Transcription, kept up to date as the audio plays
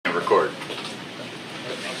cord.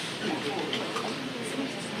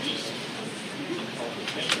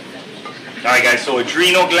 Alright guys, so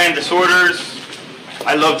adrenal gland disorders.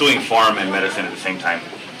 I love doing pharm and medicine at the same time.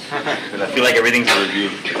 Because I feel like everything's a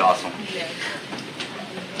review. It's awesome.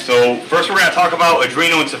 So first we're going to talk about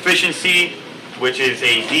adrenal insufficiency, which is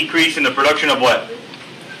a decrease in the production of what?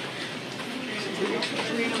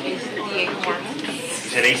 You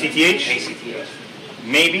said ACTH? ACTH.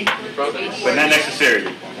 Maybe, but not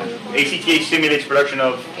necessarily. ACTH stimulates production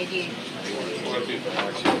of,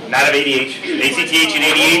 not of ADH. ACTH and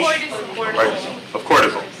ADH are of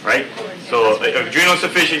cortisol, right? So adrenal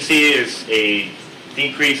insufficiency is a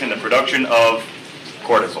decrease in the production of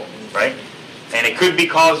cortisol, right? And it could be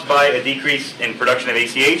caused by a decrease in production of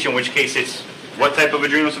ACH, in which case it's what type of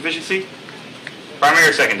adrenal insufficiency? Primary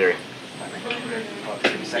or secondary?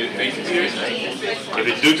 If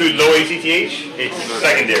it's due to low ACTH, it's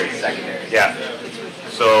secondary. Secondary. Yeah.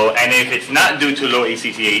 So, and if it's not due to low ACTH,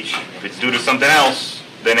 if it's due to something else,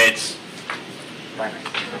 then it's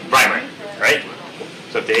primary, right?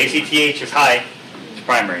 So if the ACTH is high, it's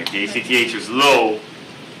primary. If the ACTH is low,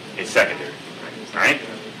 it's secondary, right?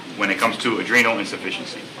 When it comes to adrenal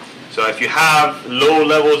insufficiency. So if you have low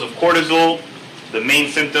levels of cortisol, the main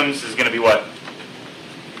symptoms is going to be what?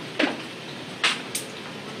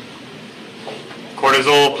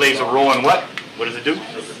 Cortisol plays a role in what? What does it do?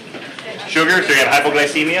 Sugar, so you have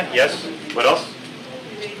hypoglycemia, yes. What else?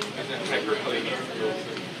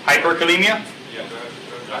 Hyperkalemia?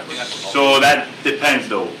 So that depends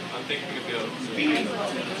though.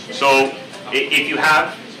 So if you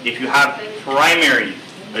have primary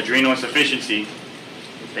adrenal insufficiency,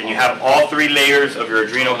 then you have all three layers of your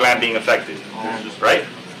adrenal gland being affected, right?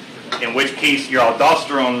 In which case your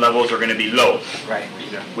aldosterone levels are going to be low, Right.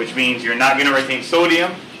 which means you're not going to retain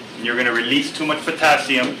sodium, and you're going to release too much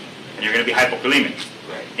potassium, and you're going to be hypokalemic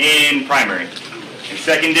in primary. In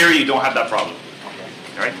secondary, you don't have that problem.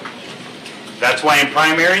 All right? That's why in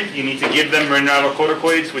primary, you need to give them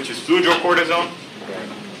mineralocorticoids, which is fludrocortisone.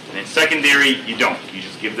 And in secondary, you don't. You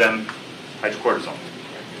just give them hydrocortisone.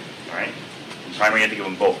 All right? In primary, you have to give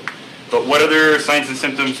them both. But what other signs and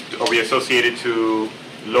symptoms are we associated to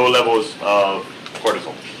low levels of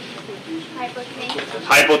cortisol?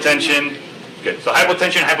 Hypotension. Good. So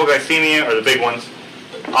hypotension, hypoglycemia are the big ones.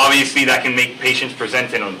 Obviously, that can make patients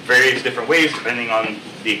present in various different ways depending on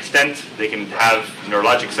the extent. They can have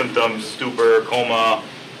neurologic symptoms, stupor, coma.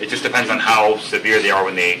 It just depends on how severe they are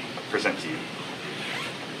when they present to you.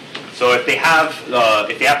 So if they have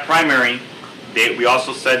primary, we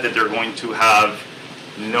also said that they're going to have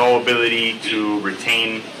no ability to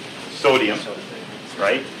retain sodium,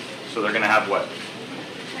 right? So they're going to have what?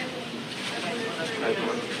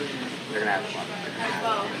 They're going to have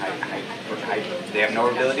they have no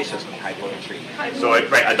ability, so it's going to be hyponatremia. So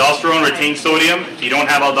right, aldosterone retains sodium. If you don't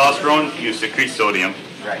have aldosterone, you secrete sodium.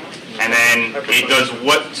 Right. And then it does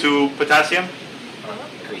what to potassium?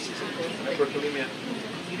 Increases it.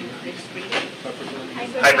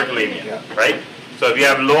 Hyperkalemia, right? So if you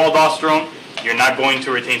have low aldosterone, you're not going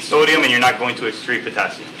to retain sodium and you're not going to excrete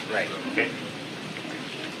potassium. Right. Okay.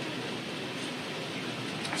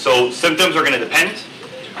 So symptoms are going to depend.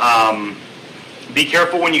 Be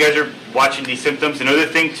careful when you guys are watching these symptoms. Another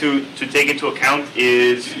thing to take into account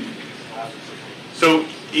is, so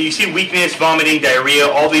you see weakness, vomiting, diarrhea,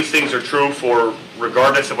 all these things are true for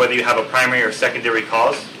regardless of whether you have a primary or secondary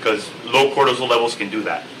cause, because low cortisol levels can do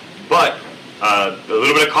that. But a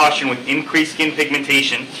little bit of caution with increased skin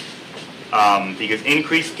pigmentation, because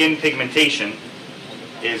increased skin pigmentation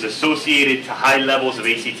is associated to high levels of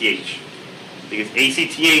ACTH. Because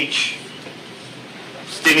ACTH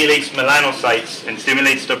stimulates melanocytes and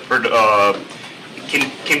stimulates the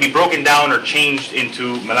can be broken down or changed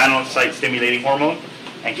into melanocyte stimulating hormone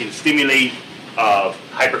and can stimulate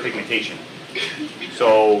hyperpigmentation.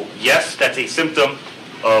 So yes, that's a symptom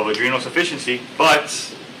of adrenal insufficiency, but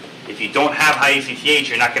if you don't have high ACTH,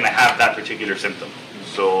 you're not going to have that particular symptom.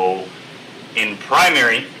 So in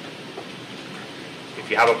primary, if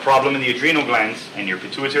you have a problem in the adrenal glands and your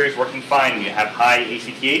pituitary is working fine and you have high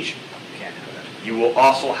ACTH, you will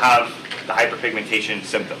also have the hyperpigmentation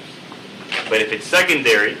symptoms. But if it's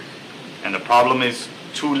secondary and the problem is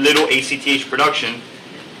too little ACTH production,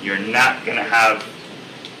 you're not going to have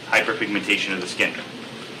hyperpigmentation of the skin.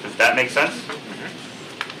 Does that make sense?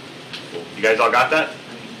 You guys all got that?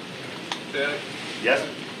 Yeah. Yes?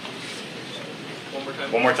 One more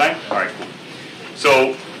time. One more time? All right, cool.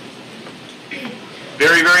 So,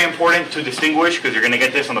 very, very important to distinguish, because you're going to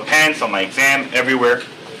get this on the pants, on my exam, everywhere,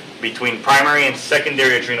 between primary and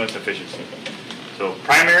secondary adrenal insufficiency. So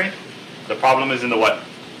primary, the problem is in the what?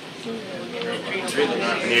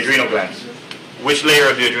 In the adrenal glands. Which layer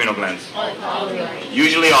of the adrenal glands?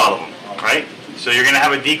 Usually all of them, right? So you're going to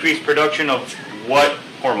have a decreased production of what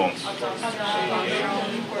hormones? So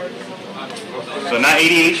not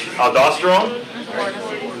ADH, aldosterone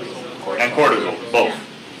and cortisol, both.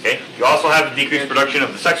 Okay. You also have a decreased production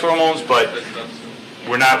of the sex hormones, but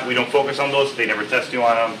we don't focus on those. They never test you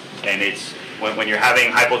on them, and it's when you're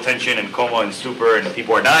having hypotension and coma and stupor and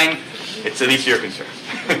people are dying, it's the least of your concerns.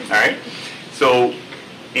 All right. So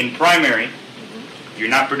in primary, you're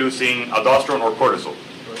not producing aldosterone or cortisol.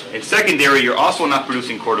 In secondary, you're also not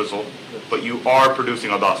producing cortisol, but you are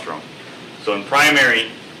producing aldosterone. So in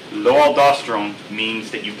primary, low aldosterone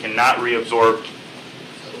means that you cannot reabsorb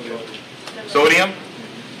sodium,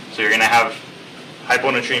 so you're going to have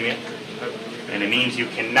hyponatremia, and it means you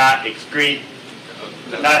cannot excrete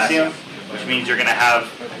potassium, which means you're going to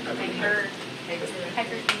have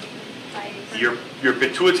your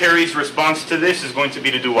pituitary's response to this is going to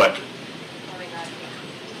be to do what?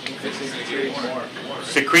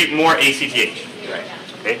 Secrete more ACTH.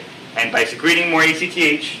 Okay? And by secreting more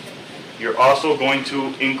ACTH, you're also going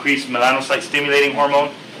to increase melanocyte stimulating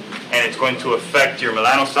hormone, and it's going to affect your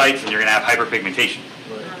melanocytes, and you're going to have hyperpigmentation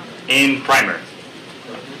in primary.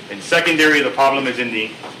 In secondary, the problem is in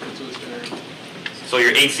the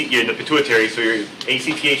the pituitary, so your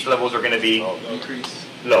ACTH levels are going to be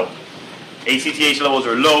low. ACTH levels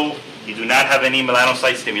are low. You do not have any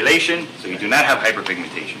melanocyte stimulation, so you do not have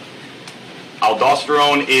hyperpigmentation.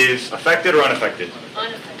 Aldosterone is affected or unaffected?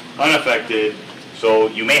 Unaffected. So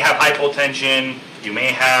you may have hypotension, you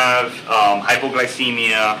may have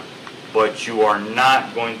hypoglycemia, but you are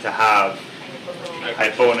not going to have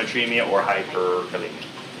hyponatremia or hyperkalemia.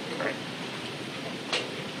 Right?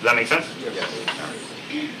 Does that make sense? Yes.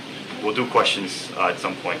 We'll do questions at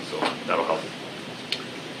some point, so that'll help.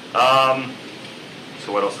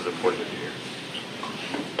 So what else is important here?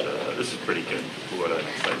 This is pretty good. We'll go to the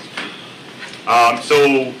next slide.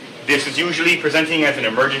 So this is usually presenting as an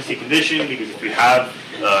emergency condition because if you have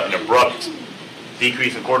an abrupt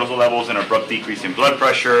decrease in cortisol levels, an abrupt decrease in blood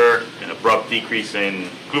pressure, an abrupt decrease in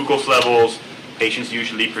glucose levels, patients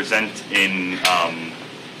usually present in,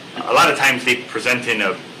 a lot of times they present in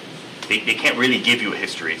they can't really give you a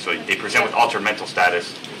history, so they present with altered mental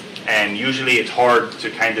status. And usually it's hard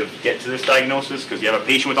to kind of get to this diagnosis because you have a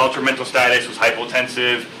patient with altered mental status who's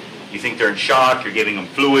hypotensive, you think they're in shock, you're giving them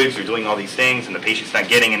fluids, you're doing all these things, and the patient's not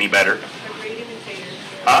getting any better. A great imitator.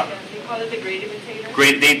 Huh? They call it the great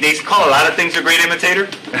imitator. They call a lot of things a great imitator.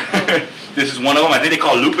 This is one of them. I think they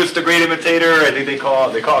call lupus the great imitator. I think they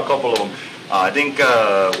call a couple of them. I think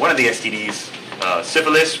one of the STDs,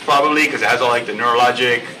 syphilis probably, because it has all like the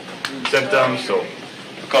neurologic symptoms. So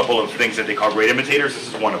a couple of things that they call great imitators. This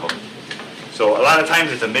is one of them. So a lot of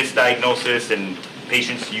times it's a misdiagnosis, and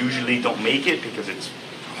patients usually don't make it because it's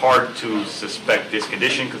hard to suspect this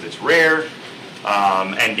condition because it's rare,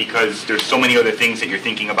 and because there's so many other things that you're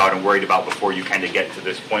thinking about and worried about before you kind of get to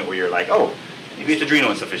this point where you're like, oh, maybe it's adrenal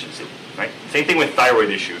insufficiency, right? Same thing with thyroid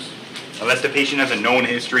issues. Unless the patient has a known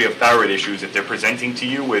history of thyroid issues, if they're presenting to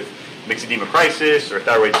you with myxedema crisis or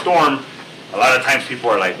thyroid storm, a lot of times people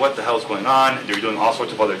are like, what the hell is going on? They're doing all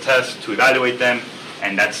sorts of other tests to evaluate them,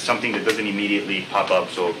 and that's something that doesn't immediately pop up.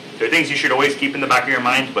 So there are things you should always keep in the back of your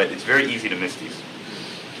mind, but it's very easy to miss these.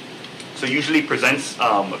 So usually presents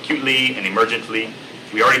acutely and emergently.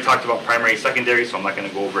 We already talked about primary, secondary, so I'm not going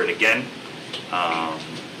to go over it again.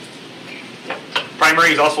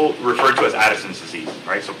 Primary is also referred to as Addison's disease,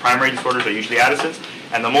 right? So primary disorders are usually Addison's,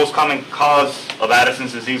 and the most common cause of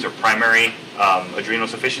Addison's disease or primary adrenal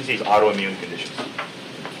insufficiency is autoimmune conditions.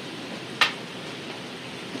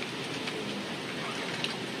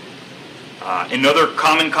 Another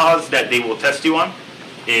common cause that they will test you on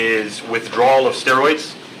is withdrawal of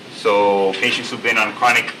steroids. So patients who've been on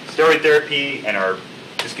chronic steroid therapy and are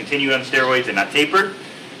discontinued on steroids and not tapered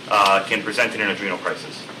can present in an adrenal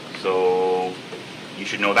crisis. So you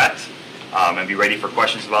should know that and be ready for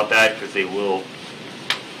questions about that because they will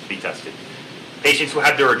be tested. Patients who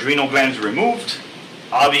have their adrenal glands removed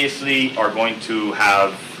obviously are going to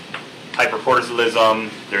have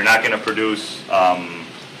hypercortisolism. They're not going to produce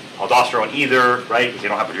aldosterone either, right? Because they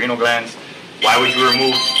don't have adrenal glands. Why would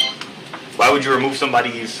you remove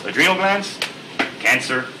somebody's adrenal glands?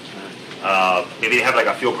 Cancer. Maybe they have like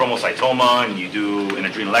a pheochromocytoma and you do an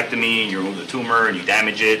adrenalectomy and you remove the tumor and you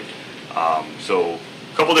damage it. So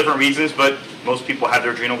a couple different reasons, but most people have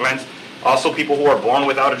their adrenal glands. Also people who are born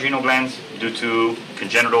without adrenal glands due to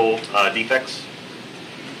congenital defects.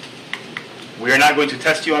 We are not going to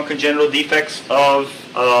test you on congenital defects of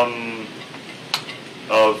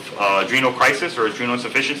adrenal crisis or adrenal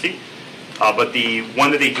insufficiency. But the one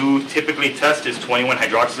that they do typically test is 21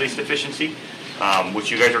 hydroxylase deficiency, which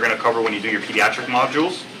you guys are going to cover when you do your pediatric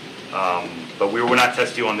modules. But we will not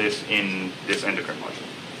test you on this in this endocrine module.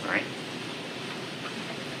 All right.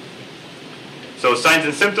 So signs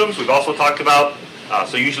and symptoms we've also talked about.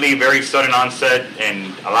 So usually very sudden onset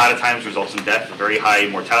and a lot of times results in death, very high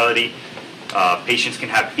mortality. Patients can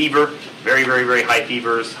have fever, very, very, very high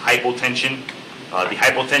fevers, hypotension. The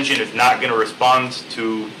hypotension is not going to respond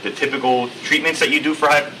to the typical treatments that you do for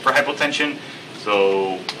hypotension.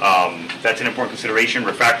 So that's an important consideration.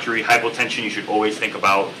 Refractory hypotension, you should always think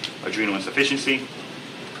about adrenal insufficiency.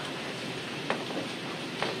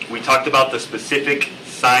 We talked about the specific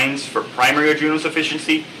signs for primary adrenal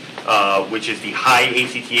insufficiency, which is the high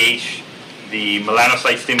ACTH, the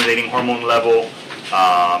melanocyte stimulating hormone level,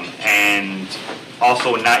 and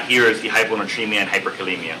also not here is the hyponatremia and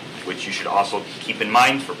hyperkalemia, which you should also keep in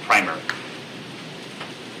mind for primary.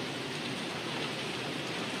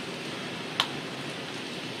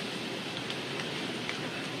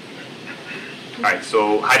 All right,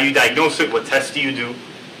 so how do you diagnose it? What tests do you do?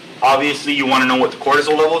 Obviously, you want to know what the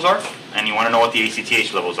cortisol levels are, and you want to know what the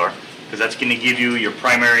ACTH levels are, because that's going to give you your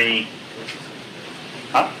primary,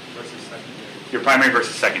 your primary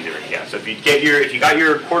versus secondary. Yeah. So if you got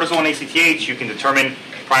your cortisol and ACTH, you can determine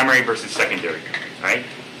primary versus secondary. All right.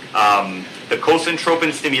 The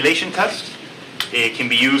cosentropin stimulation test, it can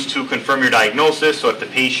be used to confirm your diagnosis. So if the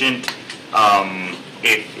patient,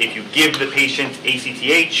 if you give the patient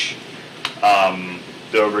ACTH,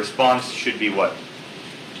 the response should be what?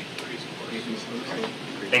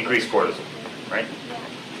 Increased cortisol, right?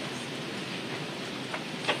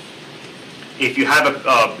 If you have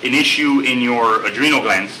an issue in your adrenal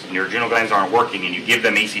glands, and your adrenal glands aren't working, and you give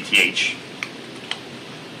them ACTH,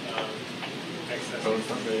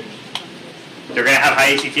 they're going to have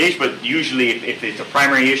high ACTH, but usually if it's a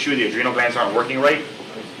primary issue, the adrenal glands aren't working right,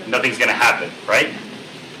 nothing's going to happen, right?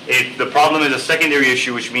 If the problem is a secondary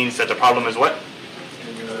issue, which means that the problem is what?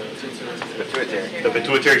 Pituitary. The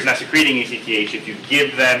pituitary is not secreting ACTH. If you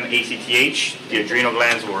give them ACTH, the adrenal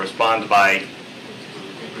glands will respond by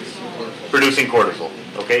producing cortisol.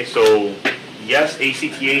 Okay, so yes,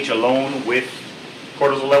 ACTH alone with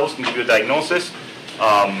cortisol levels can give you a diagnosis.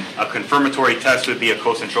 A confirmatory test would be a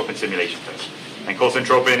cosentropin stimulation test. And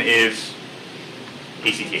cosentropin is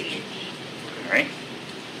ACTH. All right?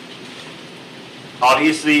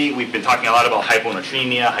 Obviously, we've been talking a lot about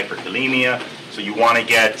hyponatremia, hyperkalemia, so you want to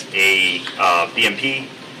get a BMP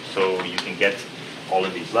so you can get all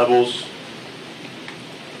of these levels.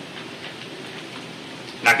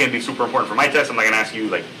 Not going to be super important for my test. I'm not going to ask you,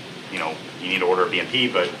 like, you need to order a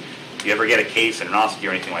BMP, but if you ever get a case, an anoscopy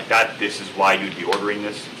or anything like that, this is why you'd be ordering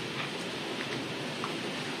this.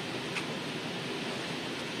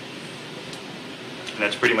 And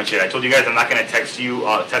that's pretty much it. I told you guys I'm not going to test you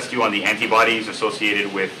on the antibodies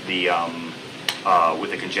associated with the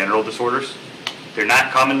congenital disorders. They're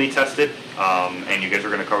not commonly tested, and you guys are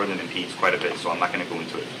going to cover them in peds quite a bit, so I'm not going to go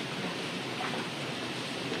into it.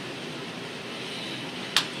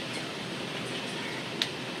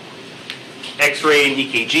 X-ray and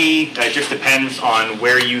EKG, it just depends on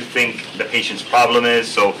where you think the patient's problem is.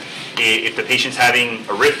 So if the patient's having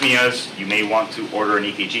arrhythmias, you may want to order an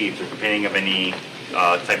EKG. If they're complaining of any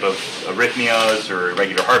type of arrhythmias or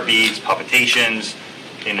irregular heartbeats, palpitations,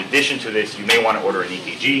 in addition to this, you may want to order an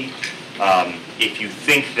EKG. If you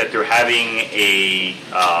think that they're having a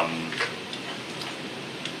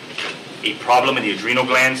problem in the adrenal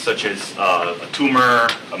glands, such as a tumor,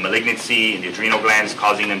 a malignancy in the adrenal glands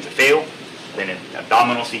causing them to fail, then an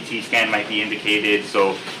abdominal CT scan might be indicated.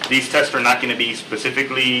 So these tests are not going to be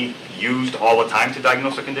specifically used all the time to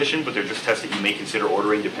diagnose a condition, but they're just tests that you may consider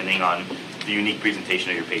ordering depending on the unique presentation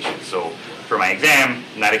of your patient. So for my exam,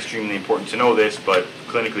 not extremely important to know this, but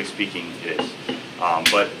clinically speaking, it is.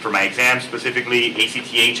 But for my exam specifically,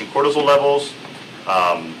 ACTH and cortisol levels,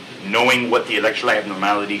 knowing what the electrolyte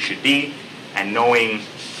abnormality should be, and knowing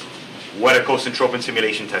what a cosentropin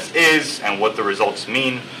stimulation test is and what the results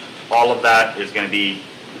mean, all of that is going to be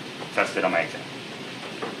tested on my exam.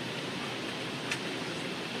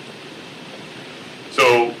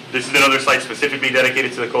 So this is another slide specifically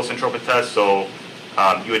dedicated to the cosentropin test. So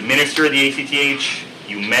you administer the ACTH,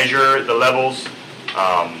 you measure the levels,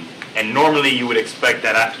 and normally you would expect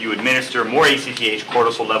that after you administer more ACTH,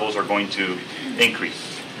 cortisol levels are going to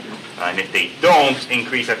increase. And if they don't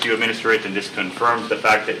increase after you administer it, then this confirms the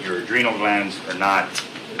fact that your adrenal glands are not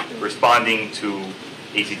responding to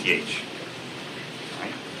ACTH.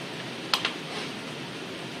 Right?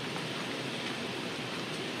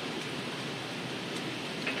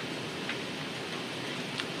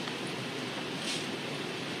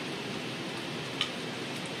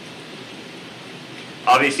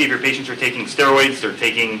 Obviously, if your patients are taking steroids, they're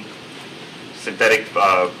taking synthetic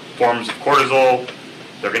forms of cortisol,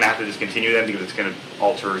 they're going to have to discontinue them because it's going to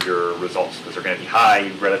alter your results because they're going to be high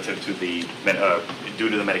relative to the due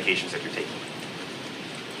to the medications that you're taking.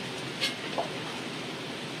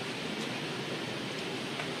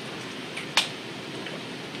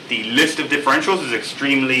 The list of differentials is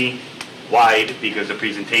extremely wide because the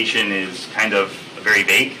presentation is kind of very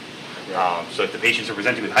vague. So if the patients are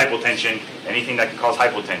presenting with hypotension, anything that can cause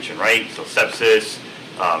hypotension, right? So sepsis,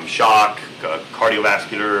 shock,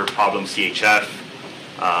 cardiovascular problems, CHF,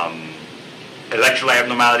 electrolyte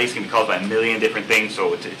abnormalities can be caused by a million different things.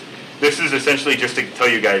 So this is essentially just to tell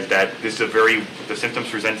you guys that this is the symptoms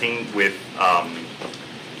presenting with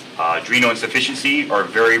adrenal insufficiency are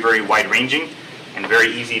very, very wide ranging and very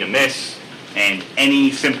easy to miss. And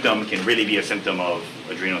any symptom can really be a symptom of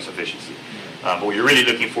adrenal insufficiency. But what you're really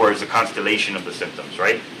looking for is a constellation of the symptoms,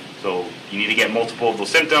 right? So you need to get multiple of those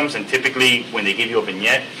symptoms, and typically when they give you a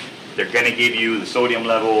vignette, they're going to give you the sodium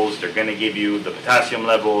levels, they're going to give you the potassium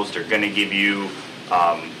levels, they're going to give you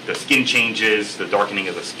the skin changes, the darkening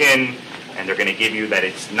of the skin, and they're going to give you that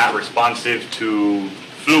it's not responsive to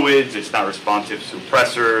fluids, it's not responsive to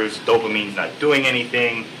suppressors, dopamine's not doing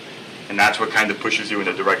anything, and that's what kind of pushes you in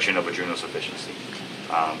the direction of adrenal insufficiency.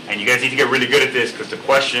 And you guys need to get really good at this because the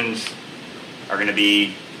questions are going to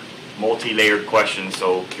be multi-layered questions.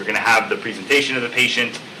 So you're going to have the presentation of the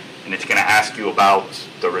patient, and it's going to ask you about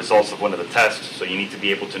the results of one of the tests. So you need to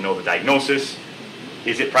be able to know the diagnosis.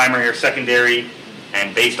 Is it primary or secondary?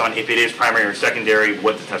 And based on if it is primary or secondary,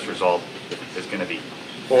 what the test result is going to be,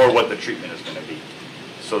 or what the treatment is going to be.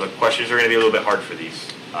 So the questions are going to be a little bit hard for these.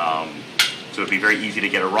 So it'd be very easy to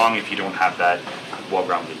get it wrong if you don't have that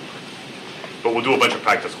well-grounded. But we'll do a bunch of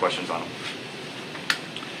practice questions on them.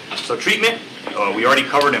 So treatment, we already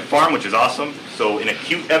covered in pharm, which is awesome. So in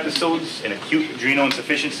acute episodes, in acute adrenal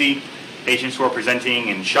insufficiency, patients who are presenting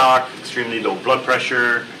in shock, extremely low blood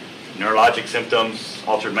pressure, neurologic symptoms,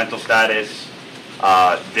 altered mental status,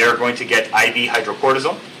 they're going to get IV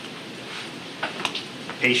hydrocortisone.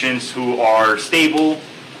 Patients who are stable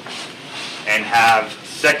and have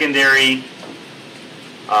secondary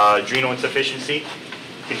adrenal insufficiency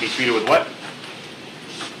can be treated with what?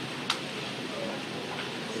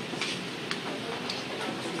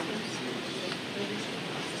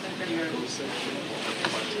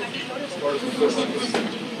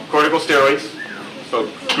 Corticosteroids, so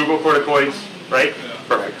glucocorticoids, right?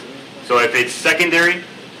 Perfect. So if it's secondary,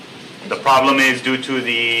 the problem is due to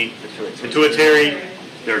the pituitary,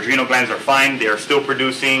 their adrenal glands are fine, they are still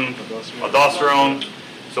producing aldosterone,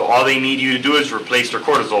 so all they need you to do is replace their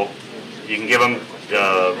cortisol. You can give them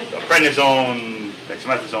prednisone,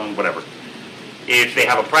 dexamethasone, whatever. If they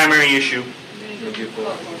have a primary issue,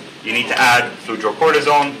 you need to add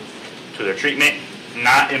fludrocortisone to their treatment.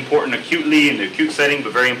 Not important acutely in the acute setting,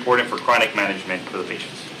 but very important for chronic management for the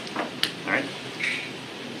patients. All right?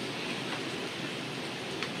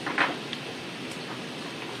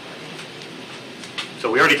 So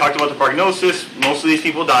we already talked about the prognosis. Most of these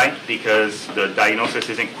people die because the diagnosis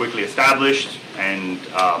isn't quickly established and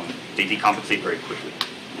they decompensate very quickly.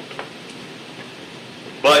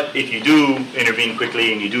 But if you do intervene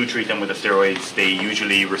quickly and you do treat them with the steroids, they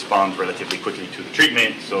usually respond relatively quickly to the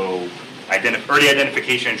treatment. So early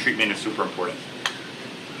identification and treatment is super important.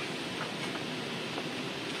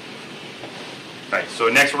 Right, so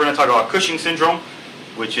next we're going to talk about Cushing syndrome,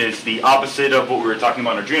 which is the opposite of what we were talking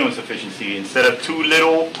about in adrenal insufficiency. Instead of too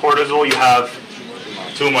little cortisol, you have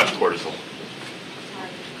too much cortisol.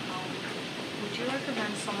 Would you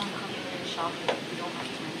recommend someone coming in shock if you don't have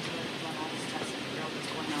time to run all these tests and figure out what's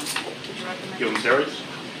going on? Would you recommend Give them steroids?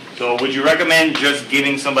 So would you recommend just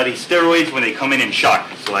giving somebody steroids when they come in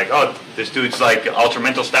shock? So like, oh, this dude's like altered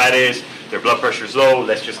mental status, their blood pressure's low,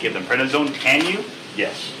 let's just give them prednisone. Can you?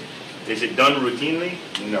 Yes. Is it done routinely?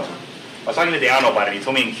 No. I was talking to Deano about it. He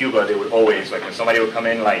told me in Cuba they would always, like when somebody would come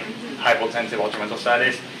in like hypotensive, altered mental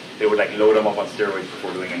status, they would like load them up on steroids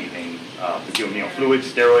before doing anything. Give them, fluids,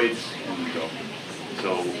 steroids, and go.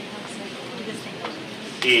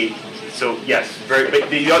 So yes, but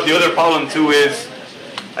the other problem too is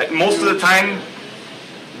most of the time,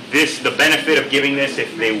 the benefit of giving this,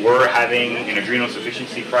 if they were having an adrenal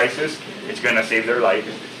insufficiency crisis, it's going to save their life.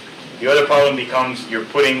 The other problem becomes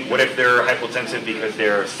what if they're hypotensive because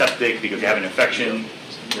they're septic, because they have an infection,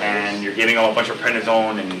 and you're giving them a bunch of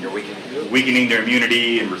prednisone and you're weakening their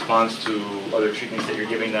immunity in response to other treatments that you're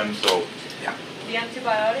giving them. So yeah. The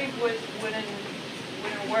antibiotic wouldn't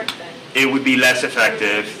work then? It would be less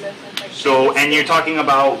effective. So, and you're talking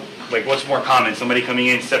about, like, what's more common? Somebody coming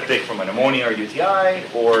in septic from a pneumonia or UTI,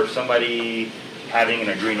 or somebody having an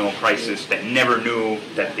adrenal crisis that never knew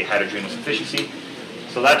that they had adrenal insufficiency.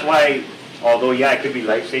 So that's why, although yeah, it could be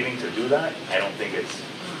life-saving to do that, I don't think it's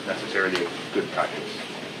necessarily a good practice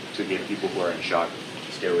to give people who are in shock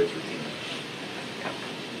steroids routinely.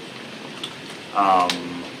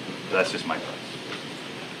 That's just my thoughts.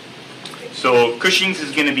 So Cushing's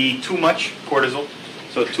is going to be too much cortisol.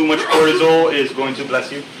 So too much cortisol is going to,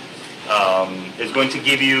 bless you, is going to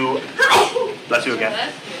give you, bless you again,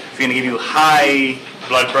 it's going to give you high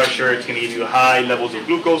blood pressure, it's going to give you high levels of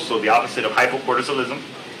glucose, so the opposite of hypocortisolism.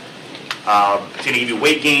 It's going to give you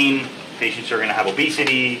weight gain, patients are going to have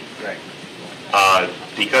obesity. Right.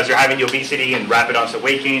 Because they're having the obesity and rapid onset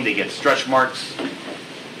weight gain, they get stretch marks,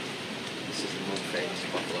 This is the moon phase,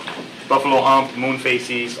 buffalo. buffalo hump, moon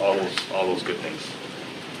faces, all those good things.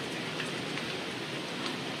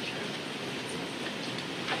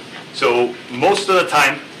 So most of the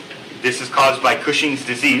time, this is caused by Cushing's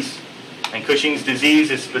disease, and Cushing's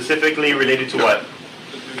disease is specifically related to what?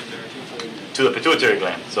 To the pituitary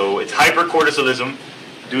gland. So it's hypercortisolism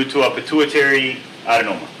due to a pituitary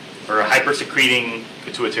adenoma, or a hypersecreting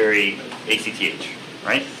pituitary ACTH,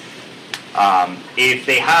 right? If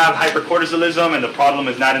they have hypercortisolism and the problem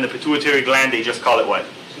is not in the pituitary gland, they just call it what?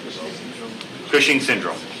 Cushing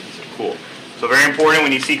syndrome. Cool. So very important,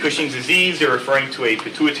 when you see Cushing's disease, they're referring to a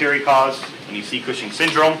pituitary cause. When you see Cushing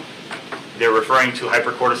syndrome, they're referring to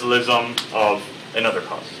hypercortisolism of another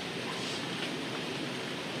cause.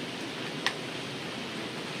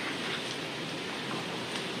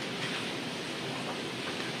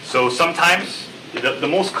 So sometimes, the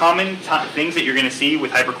most common things that you're going to see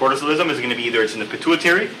with hypercortisolism is going to be either it's in the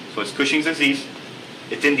pituitary, so it's Cushing's disease,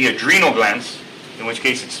 it's in the adrenal glands, in which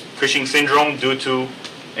case it's Cushing syndrome due to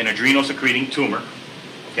an adrenal secreting tumor,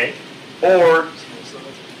 okay? Or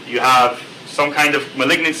you have some kind of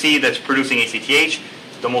malignancy that's producing ACTH.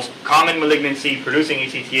 The most common malignancy producing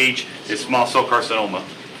ACTH is small cell carcinoma,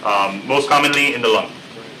 most commonly in the lung,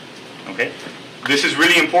 okay? This is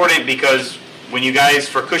really important because when you guys,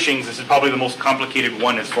 for Cushing's, this is probably the most complicated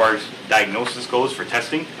one as far as diagnosis goes for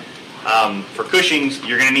testing. For Cushing's,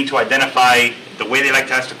 you're going to need to identify, the way they like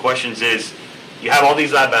to ask the questions is, you have all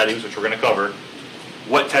these lab values, which we're going to cover.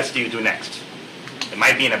 What test do you do next? It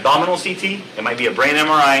might be an abdominal CT, it might be a brain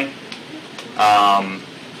MRI,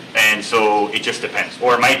 and so it just depends.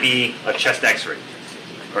 Or it might be a chest X-ray,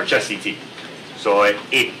 or chest CT. So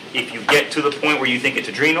if you get to the point where you think it's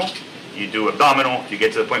adrenal, you do abdominal. If you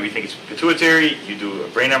get to the point where you think it's pituitary, you do a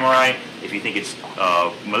brain MRI. If you think it's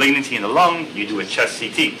malignancy in the lung, you do a chest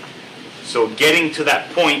CT. So getting to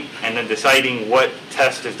that point and then deciding what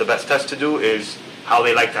test is the best test to do is how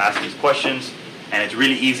they like to ask these questions. And it's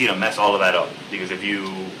really easy to mess all of that up. Because if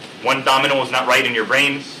one domino is not right in your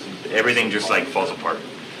brain, everything just like falls apart.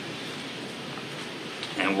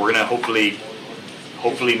 And we're going to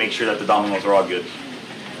hopefully make sure that the dominoes are all good.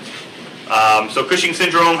 So Cushing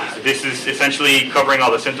syndrome, this is essentially covering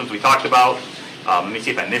all the symptoms we talked about. Let me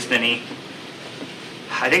see if I missed any.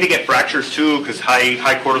 I think they get fractures too, because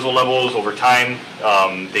high cortisol levels over time,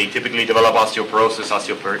 they typically develop osteoporosis,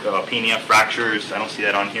 osteopenia, fractures. I don't see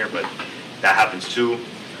that on here, but that happens too.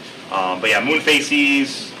 But yeah, moon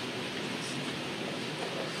faces,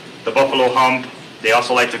 the buffalo hump. They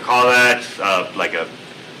also like to call that like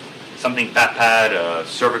something fat pad,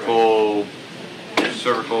 cervical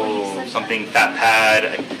something fat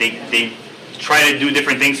pad. They try to do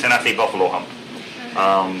different things to not say buffalo hump.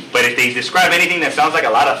 But if they describe anything that sounds like a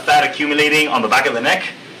lot of fat accumulating on the back of the neck,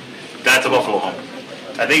 that's a buffalo hump.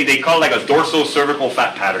 I think they call it like a dorsal cervical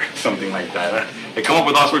fat pad or something like that. They come up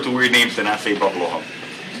with all sorts of weird names to not say buffalo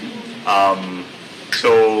hump.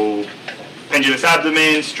 So pendulous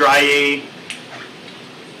abdomen, striae,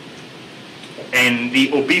 and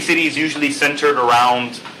the obesity is usually centered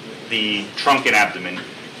around the trunk and abdomen,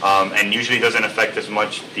 and usually doesn't affect as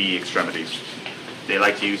much the extremities. They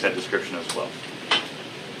like to use that description as well.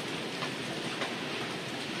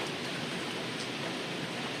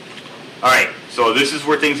 Alright, so this is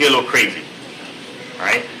where things get a little crazy.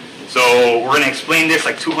 Alright, so we're going to explain this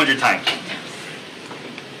like 200 times.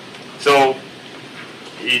 So,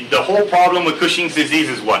 the whole problem with Cushing's disease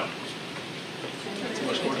is what?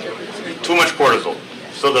 Too much cortisol.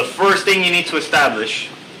 So the first thing you need to establish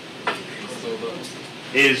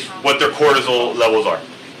is what their cortisol levels are.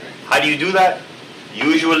 How do you do that?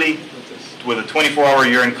 Usually with a 24-hour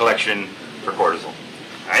urine collection for cortisol.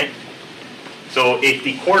 Alright? So if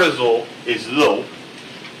the cortisol is low,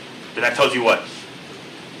 then that tells you what?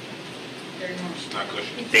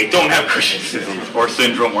 They don't have Cushing's disease or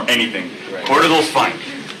syndrome or anything. Right. Cortisol's fine.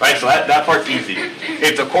 Right? So that part's easy.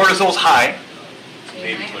 If the cortisol's high,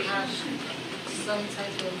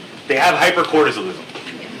 they have hypercortisolism.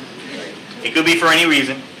 It could be for any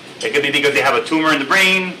reason. It could be because they have a tumor in the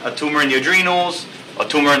brain, a tumor in the adrenals, a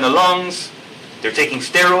tumor in the lungs, they're taking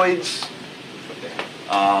steroids,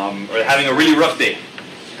 or they're having a really rough day.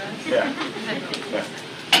 Yeah.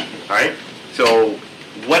 All right. So,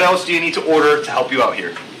 what else do you need to order to help you out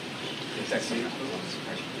here?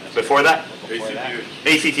 Before that?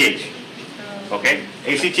 ACTH. Okay.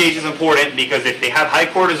 ACTH is important because if they have high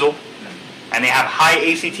cortisol and they have high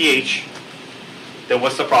ACTH, then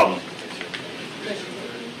what's the problem?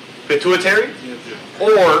 Pituitary?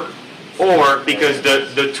 Or because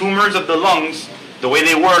the tumors of the lungs, the way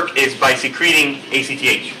they work is by secreting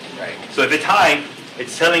ACTH. Right. So if it's high,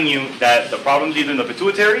 it's telling you that the problem is either in the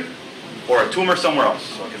pituitary or a tumor somewhere else.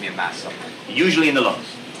 So it can be a mass somewhere. Usually in the lungs,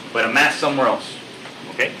 but a mass somewhere else.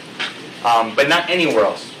 Okay? But not anywhere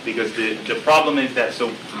else, because the problem is that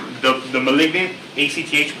the malignant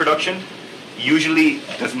ACTH production usually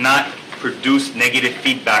does not produce negative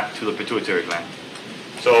feedback to the pituitary gland.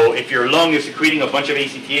 So if your lung is secreting a bunch of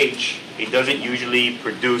ACTH, it doesn't usually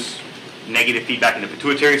produce negative feedback in the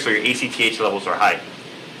pituitary, so your ACTH levels are high.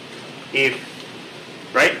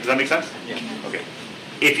 Right? Does that make sense? Yeah. Okay.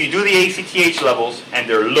 If you do the ACTH levels and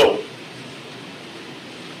they're low,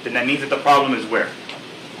 then that means that the problem is where?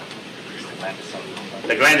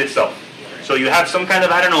 The gland itself. So you have some kind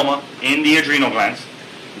of adenoma in the adrenal glands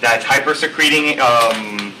that's hypersecreting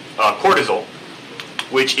cortisol,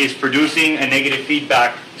 which is producing a negative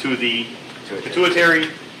feedback to the pituitary,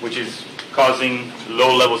 which is causing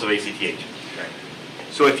low levels of ACTH. Right.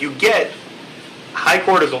 So if you get high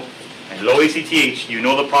cortisol and low ACTH, you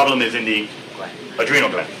know the problem is in the adrenal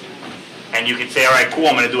gland. And you can say, all right, cool,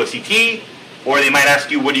 I'm going to do a CT, or they might ask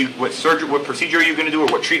you, what procedure are you going to do, or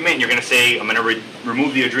what treatment, and you're going to say, I'm going to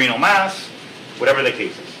remove the adrenal mass, whatever the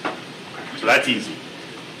case is. So that's easy.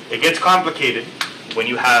 It gets complicated when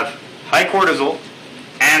you have high cortisol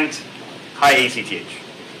and high ACTH.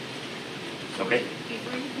 Okay?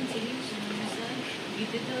 Before you continue, so you said you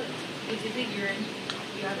did the urine,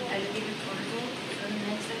 you have elevated cortisol, so the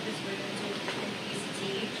next step is we're going to do an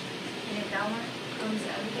ACTH, and if that one comes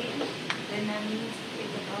elevated, then that means if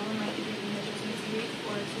the problem might either be in the pituitary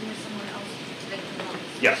or a tumor somewhere else, like the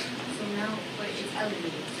lungs. Yes. So now, but it's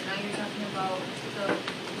elevated, so now you're talking about the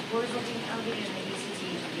cortisol being elevated and the ACTH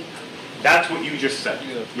being elevated. That's what you just said.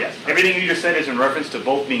 Yes. Everything you just said is in reference to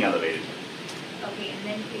both being elevated. Okay, and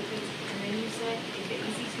then you said if the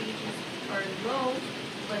ACTHs are low,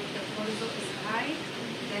 but the cortisol is high,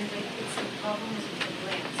 then it's a problem with the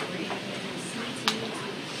gland. So we're either going to do CT to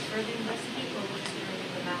further investigate, or we're just going to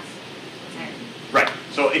remove the mass entirely. Right.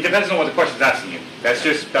 So it depends on what the question is asking you.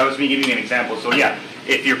 That was me giving you an example. So yeah,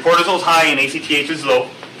 if your cortisol is high and ACTH is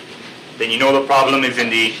low, then you know the problem is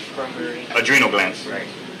in the adrenal glands. Right.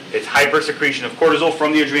 It's hypersecretion of cortisol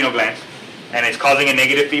from the adrenal glands, and it's causing a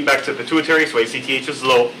negative feedback to the pituitary, so ACTH is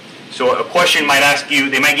low. So a question might ask you,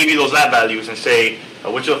 they might give you those lab values and say,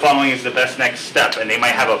 which of the following is the best next step? And they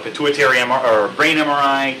might have a pituitary MRI, or brain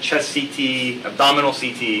MRI, chest CT, abdominal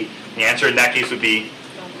CT. The answer in that case would be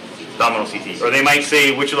abdominal CT. Or they might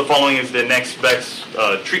say, which of the following is the next best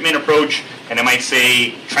treatment approach? And they might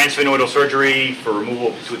say transsphenoidal surgery for removal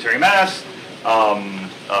of pituitary mass,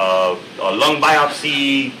 a lung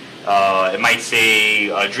biopsy, it might say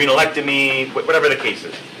adrenalectomy, whatever the case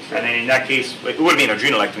is. And then in that case, it would be an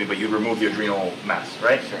adrenalectomy, but you'd remove the adrenal mass,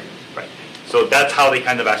 right? Sure. Right. So that's how they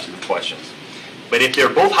kind of ask you the questions. But if they're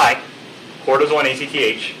both high, cortisol and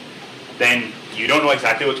ACTH, then you don't know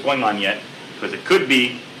exactly what's going on yet, because it could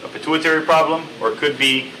be a pituitary problem, or it could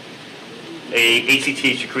be a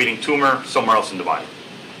ACTH secreting tumor somewhere else in the body.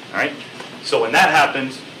 All right? So when that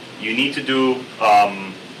happens, you need to do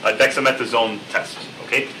a dexamethasone test,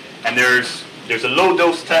 okay? And there's a low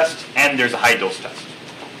dose test and there's a high dose test,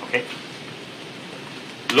 okay?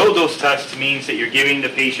 Low dose test means that you're giving the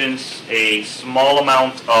patients a small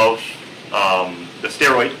amount of the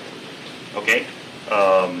steroid, okay?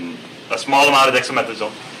 A small amount of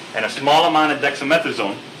dexamethasone, and a small amount of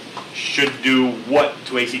dexamethasone should do what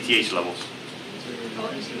to ACTH levels?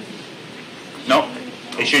 No,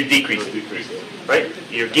 it should decrease it, right?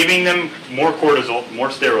 You're giving them more cortisol, more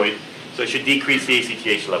steroid, so it should decrease the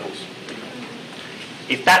ACTH levels.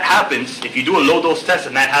 If that happens, if you do a low dose test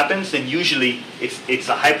and that happens, then usually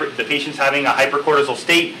the patient's having a hypercortisol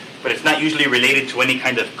state, but it's not usually related to any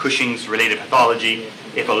kind of Cushing's related pathology.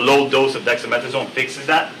 If a low dose of dexamethasone fixes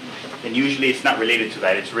that, then usually it's not related to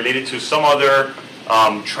that. It's related to some other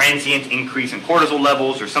transient increase in cortisol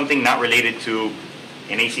levels, or something not related to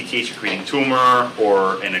an ACTH secreting tumor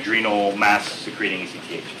or an adrenal mass secreting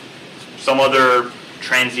ACTH. Some other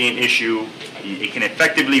transient issue. It can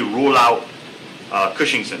effectively rule out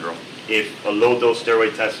Cushing syndrome if a low-dose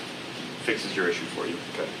steroid test fixes your issue for you.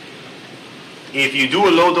 Okay. If you do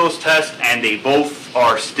a low-dose test and they both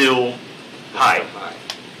are still high, High.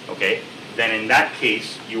 okay, then in that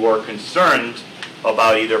case, you are concerned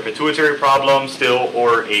about either a pituitary problem still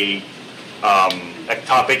or a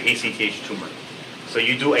ectopic ACTH tumor. So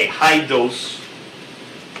you do a high-dose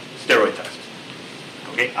steroid test,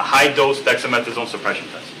 okay, a high-dose dexamethasone suppression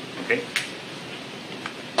test, okay?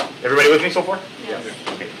 Everybody with me so far? Yes.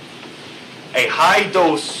 Okay. A high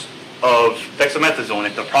dose of dexamethasone,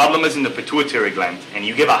 if the problem is in the pituitary gland, and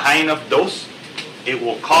you give a high enough dose, it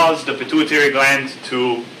will cause the pituitary gland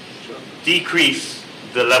to decrease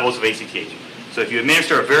the levels of ACTH. So if you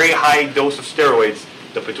administer a very high dose of steroids,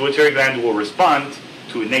 the pituitary gland will respond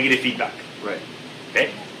to negative feedback. Right.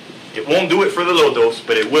 Okay? It won't do it for the low dose,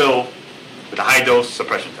 but it will with a high dose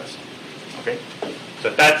suppression test. Okay? So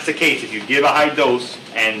if that's the case, if you give a high dose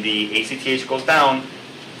and the ACTH goes down,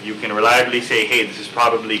 you can reliably say, hey, this is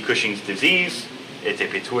probably Cushing's disease, it's a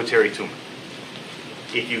pituitary tumor.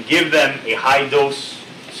 If you give them a high dose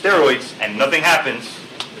steroids and nothing happens,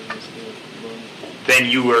 then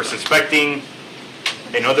you are suspecting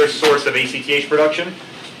another source of ACTH production,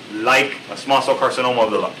 like a small cell carcinoma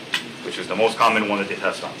of the lung, which is the most common one that they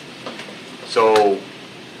test on. So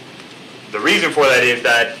the reason for that is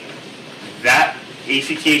that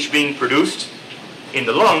ACTH being produced in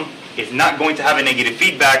the lung is not going to have a negative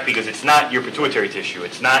feedback because it's not your pituitary tissue.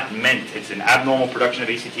 It's not meant. It's an abnormal production of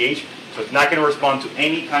ACTH, so it's not going to respond to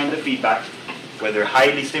any kind of feedback, whether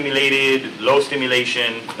highly stimulated, low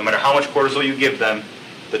stimulation, no matter how much cortisol you give them,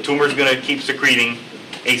 the tumor is going to keep secreting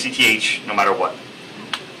ACTH no matter what.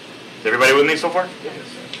 Is everybody with me so far? Yes.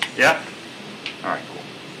 Yeah? All right, cool.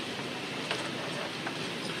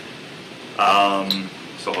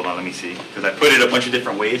 So hold on, let me see, because I put it a bunch of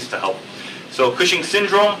different ways to help. So Cushing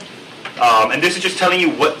syndrome, and this is just telling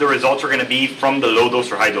you what the results are going to be from the low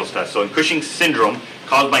dose or high dose test. So in Cushing syndrome,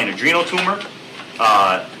 caused by an adrenal tumor,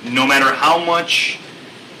 no matter how much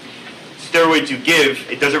steroids you give,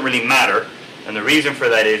 it doesn't really matter. And the reason for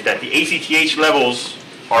that is that the ACTH levels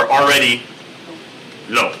are already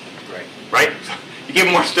low, Right. right? You give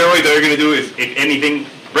them more steroids, all you're going to do is, if anything,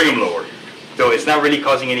 bring them lower. So it's not really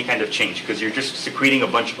causing any kind of change because you're just secreting a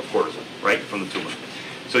bunch of cortisol, right, from the tumor.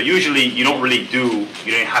 So usually you don't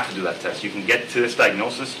have to do that test. You can get to this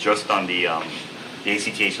diagnosis just on the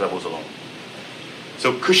ACTH levels alone.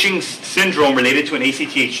 So Cushing's syndrome related to an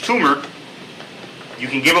ACTH tumor, you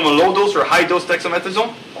can give them a low dose or high dose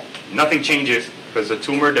dexamethasone. Nothing changes because the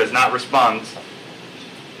tumor does not respond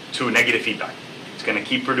to negative feedback. It's going to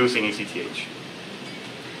keep producing ACTH.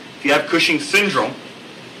 If you have Cushing's syndrome,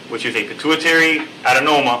 which is a pituitary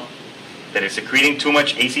adenoma that is secreting too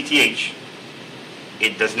much ACTH,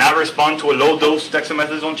 it does not respond to a low-dose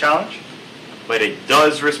dexamethasone challenge, but it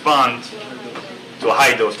does respond to a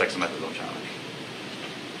high-dose dexamethasone challenge.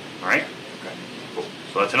 All right? Okay. Cool.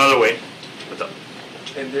 So that's another way. What's up?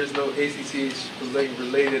 And there's no ACTH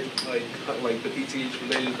related, like the PTH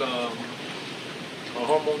related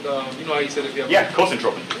hormone. You know how you said if you have. Yeah,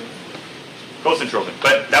 cosentropin. Cosentropin.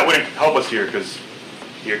 But that wouldn't help us here because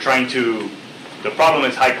you're trying to. The problem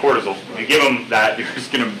is high cortisol. If you give them that, you're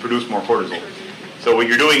just going to produce more cortisol. So what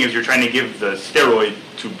you're doing is you're trying to give the steroid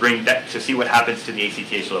to bring that to see what happens to the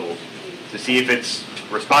ACTH levels, to see if it's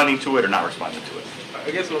responding to it or not responding to it.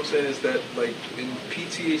 I guess what I'm saying is that, like, in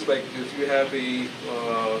PTH, like, if you have a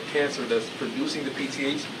cancer that's producing the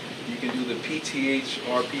PTH, you can do the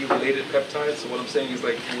PTH-RP-related peptides. So what I'm saying is,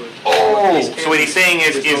 like, with so what he's saying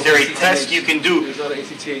is there a test you can do? There's not an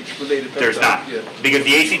ACTH-related peptide. There's not. Yeah. Because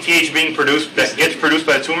the ACTH being produced, that gets produced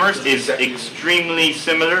by the tumors, is extremely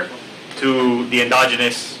similar to the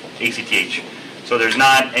endogenous ACTH. So there's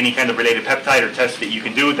not any kind of related peptide or test that you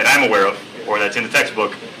can do that I'm aware of, or that's in the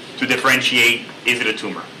textbook, to differentiate, is it a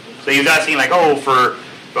tumor? So he was asking, like, for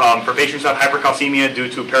patients who have hypercalcemia due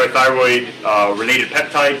to parathyroid related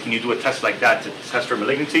peptide, can you do a test like that to test for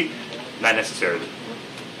malignancy? Not necessarily.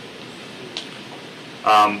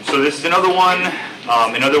 So this is another one,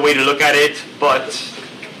 another way to look at it, but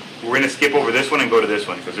we're going to skip over this one and go to this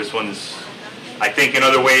one, because this one's, I think,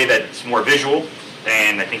 another way that's more visual,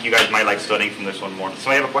 and I think you guys might like studying from this one more.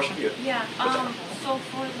 Somebody have a question? Yeah, so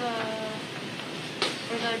for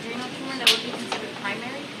the adrenal tumor, that would be considered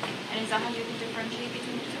primary, and is that how you can differentiate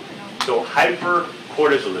between the two or no? So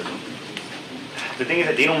hypercortisolism, the thing is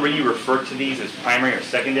that they don't really refer to these as primary or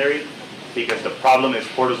secondary because the problem is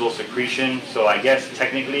cortisol secretion. So I guess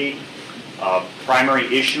technically primary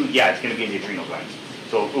issue, yeah, it's going to be in the adrenal glands.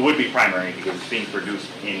 So it would be primary because it's being produced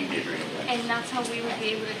in the adrenal glands. And that's how we would be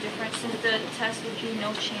able to difference, since the test would be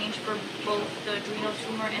no change for both the adrenal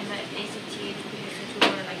tumor and the ACTH producing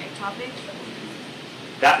tumor, like ectopic.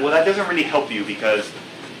 That doesn't really help you because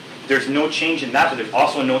there's no change in that, but there's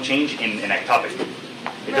also no change in ectopic.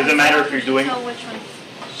 It doesn't matter if you're doing. Tell which one.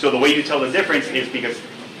 So the way you tell the difference is because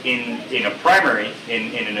in a primary,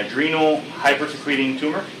 in an adrenal hypersecreting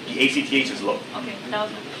tumor, the ACTH is low. Okay, that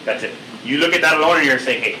was. That's it. You look at that alone and you're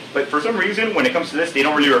saying, hey, but for some reason, when it comes to this, they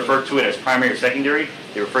don't really refer to it as primary or secondary.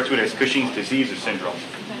 They refer to it as Cushing's disease or syndrome.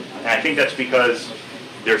 And I think that's because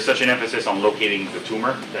there's such an emphasis on locating the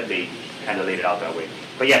tumor that they kind of laid it out that way.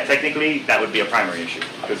 But yeah, technically, that would be a primary issue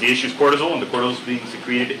because the issue is cortisol, and the cortisol is being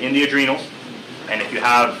secreted in the adrenals. And if you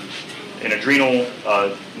have an adrenal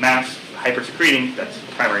mass hypersecreting, that's a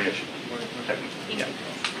primary issue. Technically,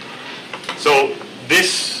 yeah. So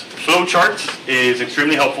this flow chart is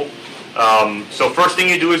extremely helpful. So first thing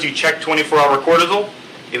you do is you check 24-hour cortisol.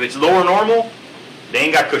 If it's low or normal, they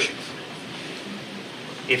ain't got Cushing's.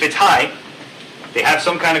 If it's high, they have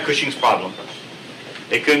some kind of Cushing's problem.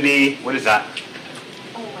 It could be, what is that?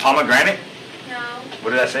 Pomegranate? No.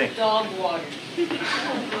 What did I say? Dog water.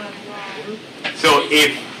 So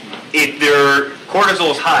if their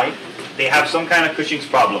cortisol is high, they have some kind of Cushing's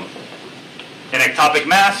problem. An ectopic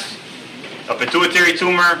mass, a pituitary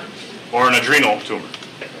tumor, or an adrenal tumor.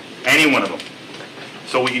 Any one of them.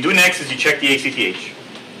 So what you do next is you check the ACTH.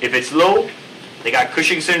 If it's low, they got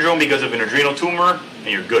Cushing syndrome because of an adrenal tumor, and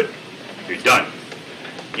you're good. You're done.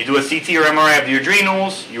 You do a CT or MRI of the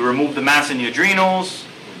adrenals, you remove the mass in the adrenals,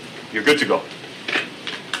 you're good to go.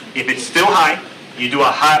 If it's still high, you do a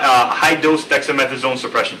high-dose dexamethasone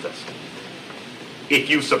suppression test. If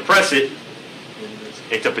you suppress it,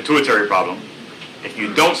 it's a pituitary problem. If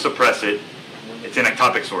you don't suppress it, it's an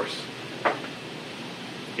ectopic source.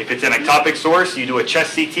 If it's an ectopic source, you do a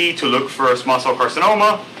chest CT to look for a small cell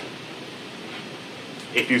carcinoma.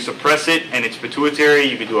 If you suppress it and it's pituitary,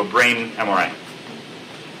 you can do a brain MRI.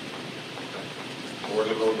 Or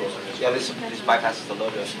the low dose. Yeah, this bypasses the low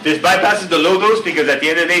dose. This bypasses the low dose because at the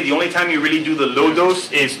end of the day, the only time you really do the low dose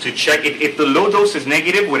is to check if the low dose is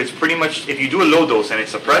negative. What it's pretty much, if you do a low dose and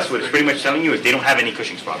it's suppressed, what it's pretty much telling you is they don't have any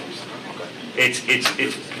Cushing's problems. It's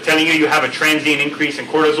telling you have a transient increase in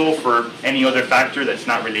cortisol for any other factor that's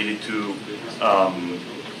not related to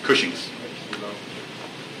Cushing's.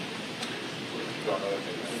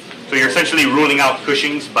 So you're essentially ruling out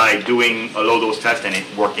Cushing's by doing a low dose test and it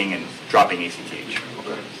working and dropping ACTH.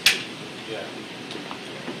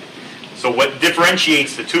 So what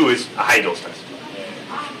differentiates the two is a high dose test.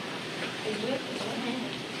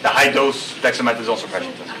 The high dose dexamethasone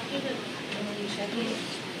suppression test.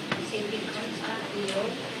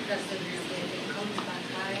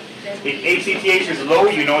 If ACTH is low,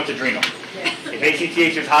 you know it's adrenal. If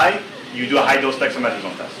ACTH is high, you do a high dose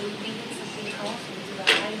dexamethasone test.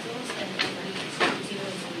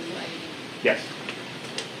 Yes.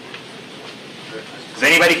 Is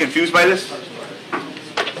anybody confused by this?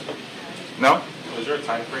 No? Is there a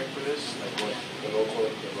time frame for this? Like what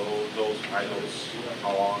the low dose, high dose,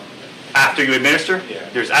 how long? After you administer? Yeah.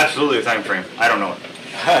 There's absolutely a time frame. I don't know it.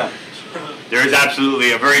 There is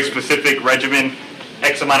absolutely a very specific regimen,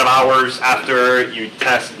 X amount of hours after you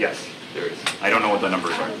test. Yes, there is. I don't know what the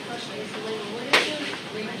numbers are.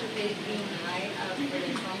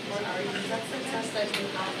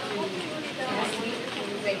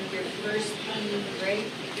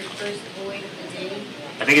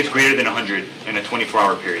 I think it's greater than 100 in a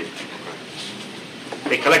 24-hour period.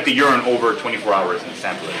 They collect the urine over 24 hours and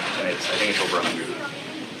sample it, and I think it's over 100.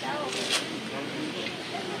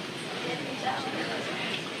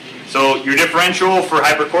 So your differential for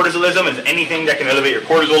hypercortisolism is anything that can elevate your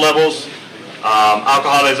cortisol levels.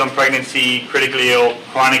 Alcoholism, pregnancy, critically ill,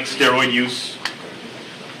 chronic steroid use.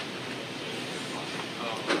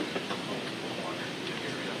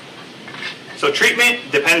 So treatment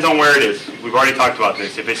depends on where it is. We've already talked about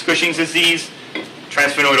this. If it's Cushing's disease,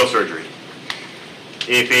 transsphenoidal surgery.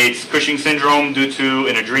 If it's Cushing syndrome due to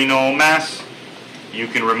an adrenal mass, you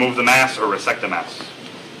can remove the mass or resect the mass.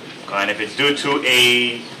 And if it's due to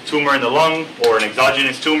a tumor in the lung or an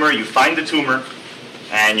exogenous tumor, you find the tumor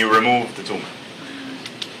and you remove the tumor.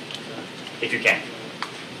 If you can.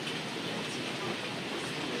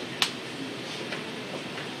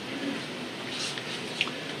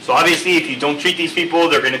 So obviously, if you don't treat these people,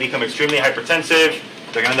 they're going to become extremely hypertensive.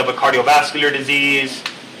 They're going to end up with cardiovascular disease.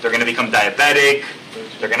 They're going to become diabetic.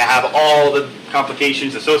 They're going to have all the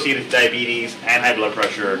complications associated with diabetes and high blood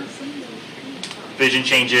pressure, vision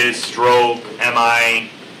changes, stroke, MI,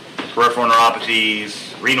 peripheral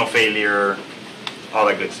neuropathies, renal failure, all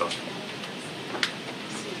that good stuff.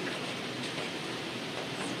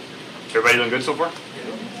 Everybody doing good so far?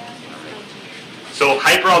 So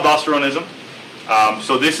hyperaldosteronism.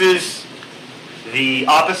 So this is the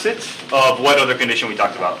opposite of what other condition we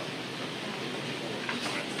talked about?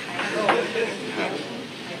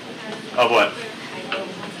 Of what?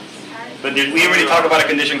 But we already talked about a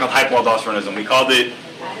condition called hypoaldosteronism. We called it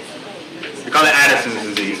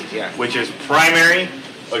Addison's disease, which is primary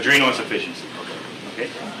adrenal insufficiency. Okay.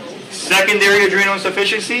 Secondary adrenal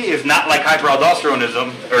insufficiency is not like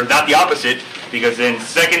hyperaldosteronism, or not the opposite, because in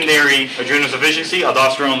secondary adrenal insufficiency,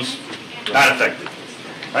 aldosterone's not affected,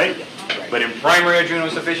 right? But in primary adrenal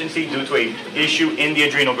insufficiency, due to a issue in the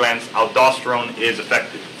adrenal glands, aldosterone is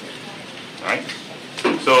affected. All right.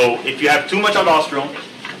 So if you have too much aldosterone,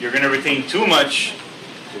 you're going to retain too much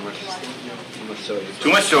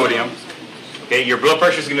sodium. Okay, your blood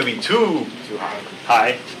pressure is going to be too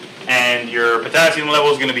high, and your potassium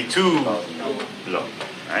level is going to be too low. All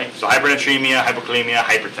right. So hypernatremia, hypokalemia,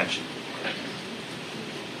 hypertension.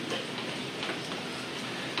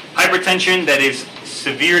 Hypertension that is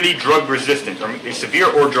severely drug resistant, or is severe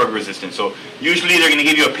or drug resistant. So usually they're going to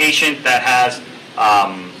give you a patient that has,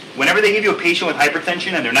 whenever they give you a patient with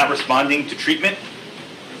hypertension and they're not responding to treatment,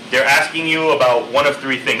 they're asking you about one of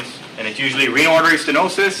three things. And it's usually renal artery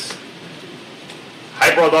stenosis,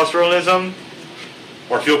 hyperaldosteronism,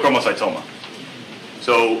 or pheochromocytoma.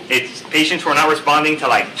 So it's patients who are not responding to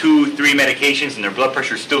like 2-3 medications and their blood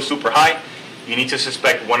pressure is still super high. You need to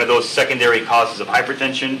suspect one of those secondary causes of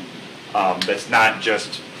hypertension that's not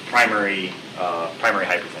just primary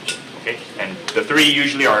hypertension. Okay, and the three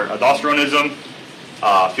usually are aldosteronism,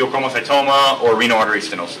 pheochromocytoma, or renal artery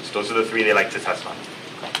stenosis. Those are the three they like to test on.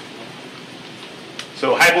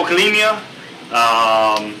 So hypokalemia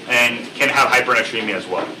and can have hypernatremia as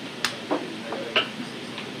well.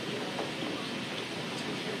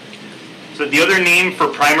 So the other name for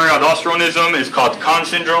primary aldosteronism is called Conn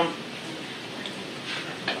syndrome.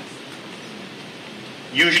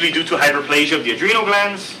 Usually due to hyperplasia of the adrenal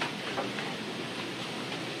glands.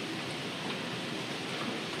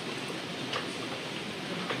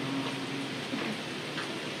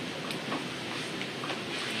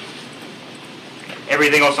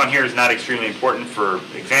 Everything else on here is not extremely important for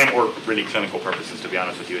exam or really clinical purposes, to be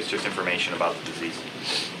honest with you. It's just information about the disease.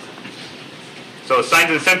 So signs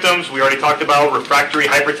and symptoms, we already talked about refractory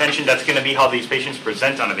hypertension. That's going to be how these patients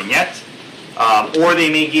present on a vignette. Or they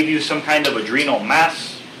may give you some kind of adrenal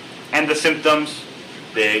mass and the symptoms.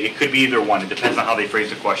 It could be either one. It depends on how they phrase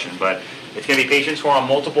the question. But it's going to be patients who are on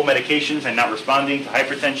multiple medications and not responding to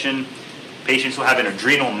hypertension, patients who have an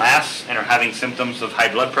adrenal mass and are having symptoms of high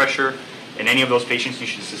blood pressure. In any of those patients, you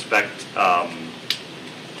should suspect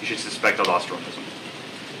aldosteronism.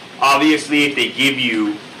 Obviously, if they give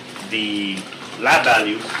you the lab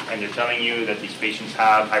values and they're telling you that these patients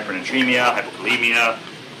have hypernatremia, hypokalemia,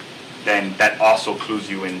 then that also clues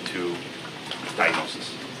you into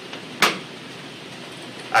diagnosis.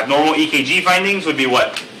 Abnormal EKG findings would be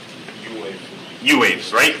what? U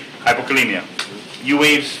waves, right? Hypokalemia. U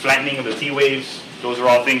waves, flattening of the T waves, those are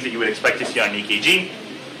all things that you would expect to see on an EKG.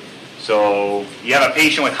 So you have a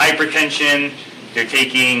patient with hypertension, they're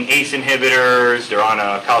taking ACE inhibitors, they're on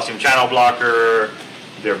a calcium channel blocker,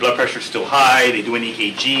 their blood pressure is still high, they do an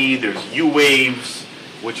EKG, there's U waves,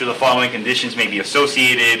 which of the following conditions may be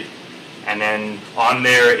associated, and then on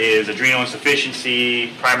there is adrenal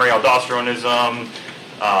insufficiency, primary aldosteronism,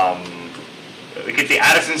 we could say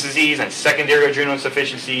Addison's disease and secondary adrenal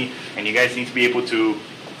insufficiency, and you guys need to be able to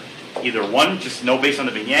either one, just know based on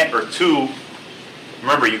the vignette, or two,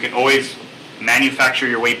 remember you can always manufacture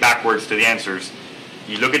your way backwards to the answers.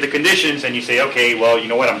 You look at the conditions and you say, okay, well, you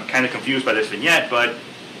know what, I'm kind of confused by this vignette, but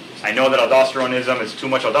I know that aldosteronism is too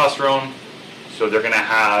much aldosterone, so they're going to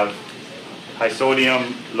have high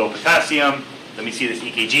sodium, low potassium. Let me see this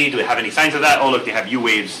EKG. Do they have any signs of that? Oh, look, they have U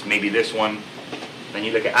waves, maybe this one. Then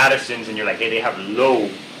you look at Addison's and you're like, hey, they have low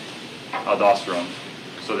aldosterone.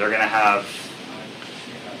 So they're going to have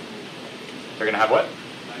what?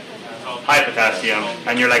 High potassium.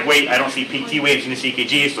 And you're like, wait, I don't see PT waves in this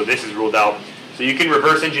EKG, so this is ruled out. So you can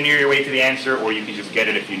reverse engineer your way to the answer, or you can just get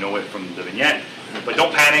it if you know it from the vignette. But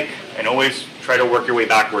don't panic, and always try to work your way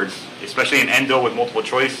backwards, especially in endo with multiple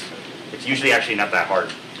choice. It's usually actually not that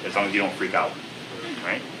hard, as long as you don't freak out,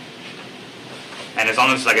 right? And as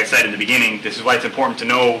long as, like I said in the beginning, this is why it's important to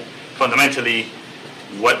know fundamentally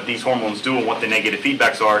what these hormones do and what the negative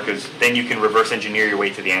feedbacks are, because then you can reverse engineer your way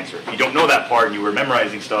to the answer. If you don't know that part and you were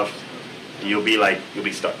memorizing stuff, you'll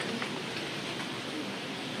be stuck.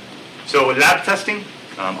 So with lab testing,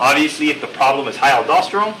 obviously if the problem is high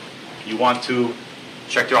aldosterone, you want to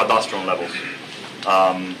check their aldosterone levels.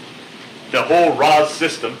 The whole ROS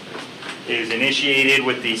system is initiated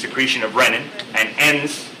with the secretion of renin and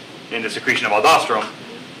ends in the secretion of aldosterone.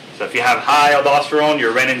 So if you have high aldosterone,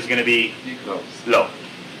 your renin is going to be low.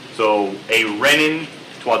 So a renin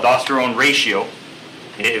to aldosterone ratio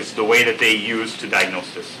is the way that they use to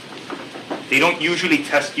diagnose this. They don't usually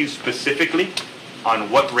test you specifically on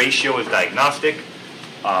what ratio is diagnostic.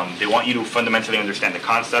 They want you to fundamentally understand the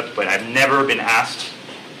concept, but I've never been asked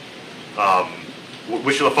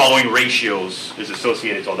which of the following ratios is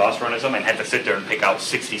associated to aldosteronism and had to sit there and pick out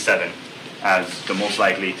 67 as the most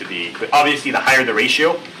likely to be. But obviously, the higher the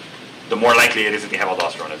ratio, the more likely it is that they have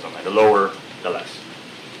aldosteronism, and the lower, the less.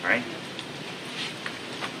 All right?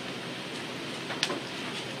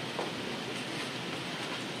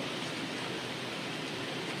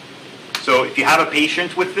 So if you have a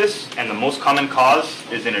patient with this, and the most common cause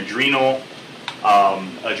is an adrenal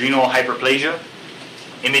hyperplasia,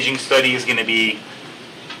 imaging study is going to be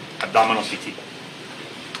abdominal CT.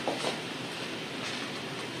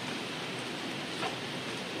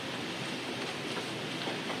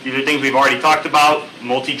 These are things we've already talked about: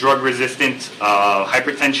 multi-drug resistant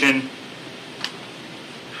hypertension.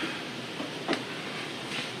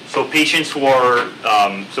 So patients who are,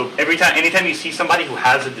 anytime you see somebody who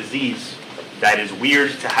has a disease that is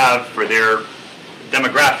weird to have for their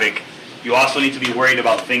demographic, you also need to be worried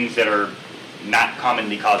about things that are not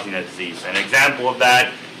commonly causing that disease. An example of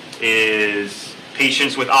that is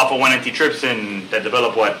patients with alpha-1 antitrypsin that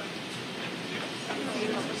develop what?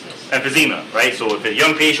 Emphysema, right? So if a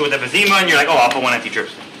young patient with emphysema, and you're like, oh, alpha-1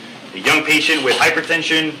 antitrypsin. A young patient with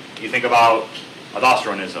hypertension, you think about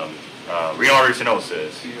aldosteronism, renal artery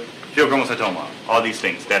stenosis, pheochromocytoma, all these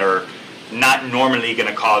things that are not normally going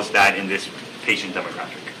to cause that in this patient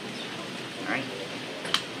demographic. All right.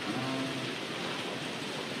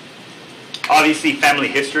 Obviously, family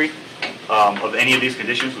history of any of these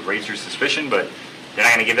conditions would raise your suspicion, but they're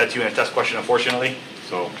not going to give that to you in a test question, unfortunately.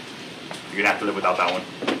 So you're going to have to live without that one.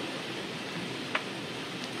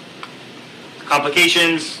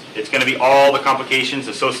 Complications, it's going to be all the complications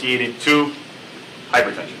associated to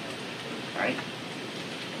hypertension. All right?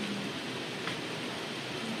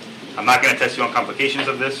 I'm not going to test you on complications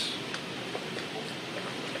of this,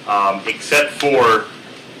 except for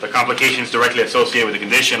the complications directly associated with the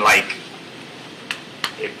condition, like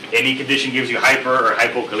if any condition gives you hyper or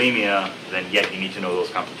hypokalemia, then you need to know those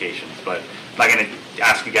complications. But I'm not going to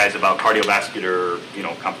ask you guys about cardiovascular,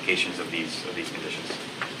 complications of these conditions.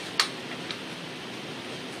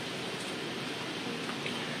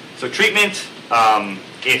 So treatment,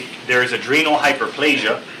 if there's adrenal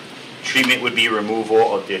hyperplasia, treatment would be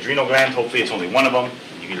removal of the adrenal gland. Hopefully it's only one of them.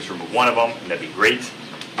 You can just remove one of them, and that'd be great.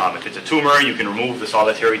 If it's a tumor, you can remove the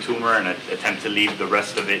solitary tumor and attempt to leave the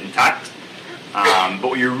rest of it intact. But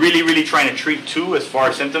what you're really, really trying to treat too, as far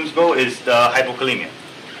as symptoms go, is the hypokalemia.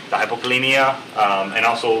 The hypokalemia and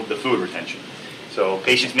also the fluid retention. So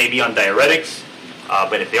patients may be on diuretics,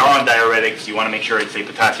 but if they are on diuretics, you want to make sure it's a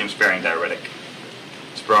potassium-sparing diuretic.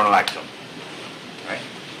 Spironolactone. Right?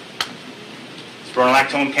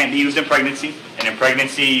 Spironolactone can't be used in pregnancy, and in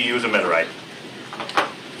pregnancy you use amitriptyline.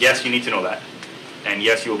 Yes, you need to know that. And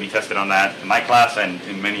yes, you will be tested on that in my class and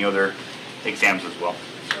in many other exams as well.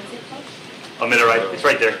 Amitriptyline, it's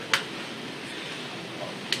right there.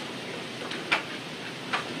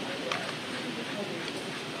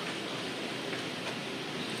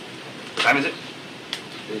 What time is it?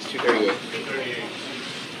 It's 2:38.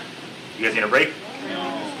 You guys need a break?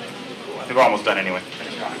 I think we're almost done anyway.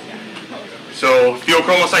 So,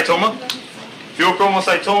 pheochromocytoma.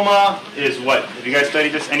 Pheochromocytoma is what? Have you guys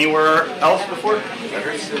studied this anywhere else before?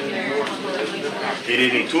 It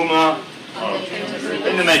is a tumor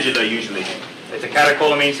in the medulla usually. It's a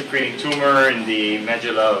catecholamine secreting tumor in the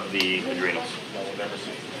medulla of the adrenals.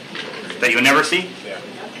 That you would never see? Yeah.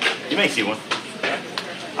 You may see one.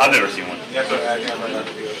 I've never seen one. Yeah, so I never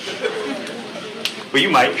But you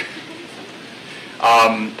might.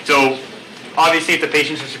 So obviously if the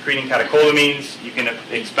patients are secreting catecholamines, you can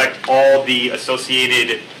expect all the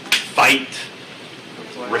associated fight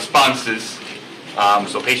responses.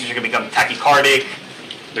 So patients are going to become tachycardic,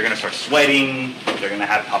 they're going to start sweating, they're going to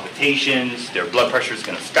have palpitations, their blood pressure is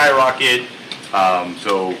going to skyrocket.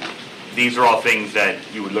 So these are all things that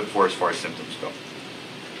you would look for as far as symptoms go.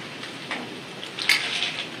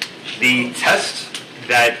 The test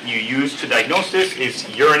that you use to diagnose this is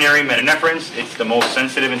urinary metanephrines. It's the most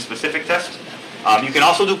sensitive and specific test. You can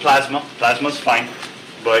also do plasma. Plasma is fine,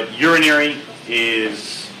 but urinary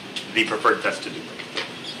is the preferred test to do.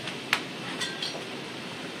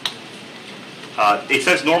 It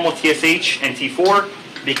says normal TSH and T4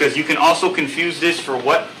 because you can also confuse this for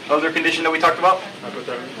what other condition that we talked about?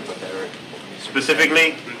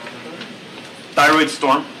 Specifically, thyroid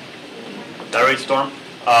storm. Thyroid storm.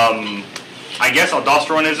 I guess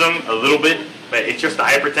aldosteronism a little bit, but it's just the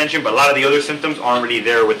hypertension. But a lot of the other symptoms aren't really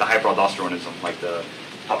there with the hyperaldosteronism, like the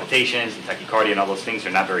palpitations, and tachycardia, and all those things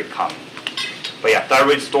are not very common. But yeah,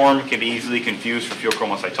 thyroid storm can be easily confused for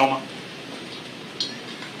pheochromocytoma.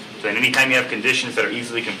 So anytime you have conditions that are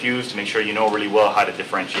easily confused, make sure you know really well how to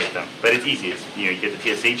differentiate them. But it's easy. It's, you get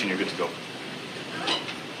the TSH and you're good to go.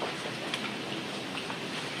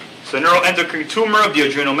 So neuroendocrine tumor of the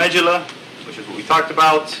adrenal medulla, which is what we talked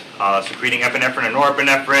about, secreting epinephrine and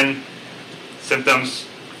norepinephrine, symptoms,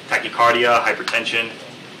 tachycardia, hypertension.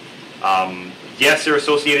 Yes, they're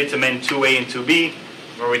associated to men 2A and 2B.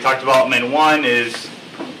 Where we talked about men 1 is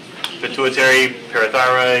pituitary,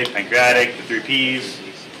 parathyroid, pancreatic, the 3 Ps.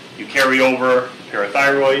 You carry over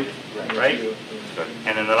parathyroid, right?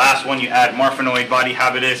 And then the last one, you add marfanoid body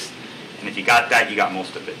habitus, and if you got that, you got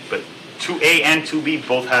most of it. But 2A and 2B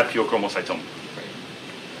both have pheochromocytoma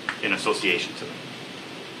in association to them.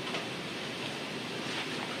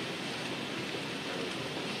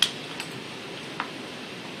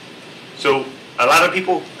 So a lot of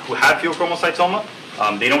people who have pheochromocytoma,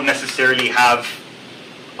 they don't necessarily have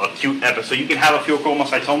acute epi. So you can have a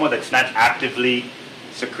pheochromocytoma that's not actively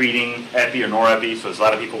secreting epi or norepi. So there's a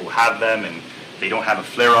lot of people who have them and they don't have a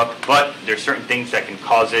flare-up, but there's certain things that can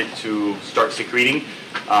cause it to start secreting.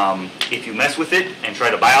 If you mess with it and try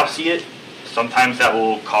to biopsy it, sometimes that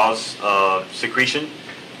will cause secretion.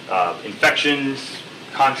 Infections,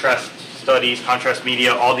 contrast studies, contrast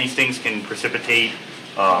media, all these things can precipitate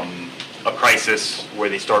a crisis where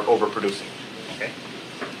they start overproducing. Okay?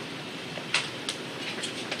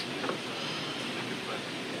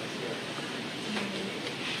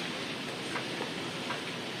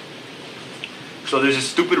 So there's a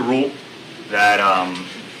stupid rule that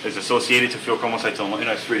is associated to pheochromocytoma, and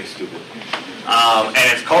it's really stupid.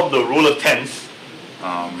 And it's called the rule of tens,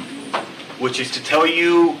 which is to tell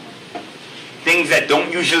you things that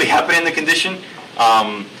don't usually happen in the condition.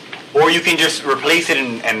 Or you can just replace it,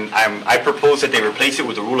 and I propose that they replace it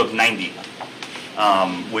with the rule of 90,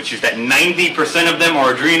 which is that 90% of them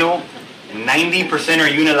are adrenal, 90% are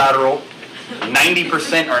unilateral,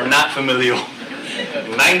 90% are not familial,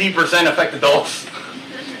 90% affect adults,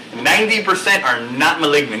 90% are not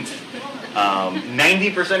malignant,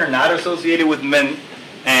 90% are not associated with men,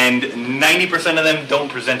 and 90% of them don't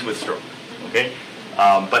present with stroke. Okay,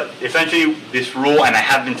 but essentially this rule, and I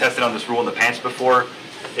have been tested on this rule in the past before,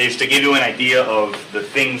 is to give you an idea of the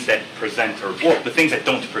things that present, or well, the things that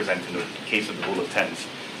don't present in the case of the rule of tens.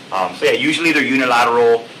 So yeah, usually they're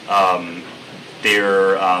unilateral.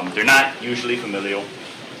 They're not usually familial.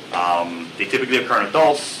 They typically occur in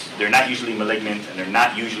adults. They're not usually malignant, and they're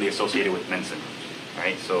not usually associated with Men's syndrome.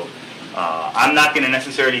 Right? So I'm not going to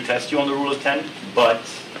necessarily test you on the rule of 10, but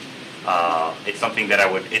it's something that I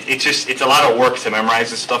would. It's a lot of work to memorize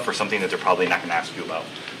this stuff for something that they're probably not going to ask you about.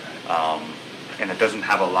 And it doesn't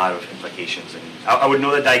have a lot of implications. And I would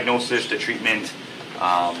know the diagnosis, the treatment,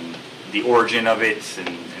 the origin of it,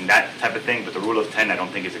 and that type of thing, but the rule of 10 I don't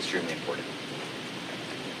think is extremely important.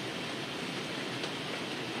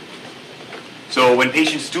 So when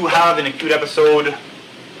patients do have an acute episode,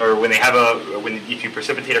 or when they have if you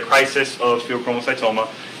precipitate a crisis of pheochromocytoma,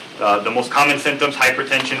 the most common symptoms,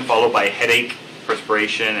 hypertension, followed by headache,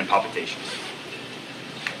 perspiration, and palpitations.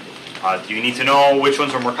 Do you need to know which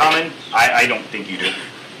ones are more common? I don't think you do.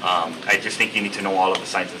 I just think you need to know all of the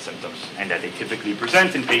signs and symptoms, and that they typically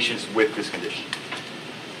present in patients with this condition.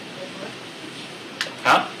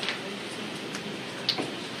 Huh?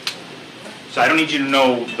 So I don't need you to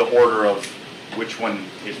know the order of which one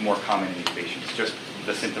is more common in these patients, just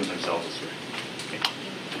the symptoms themselves. Okay.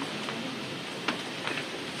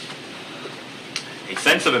 A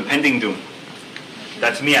sense of impending doom.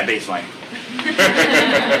 That's me at baseline.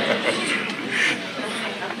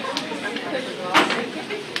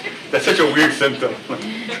 That's such a weird symptom. Can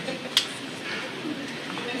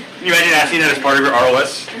you imagine asking that as part of your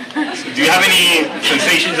ROS? Do you have any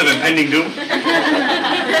sensations of impending doom? In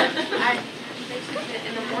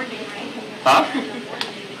the morning, right? Huh? In the morning,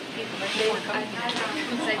 I had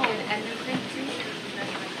since I did endocrine too,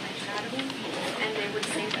 my shadowing, and they would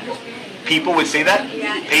say that. People would say that?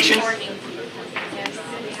 Yeah, in the Patients? morning. Yes,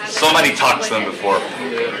 they had Somebody talked to them before.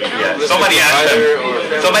 Yeah. Somebody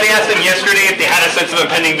asked them yesterday if they had a sense of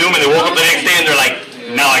impending doom, and they woke up the next day and they're like,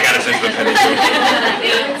 "No, I got a sense of impending doom."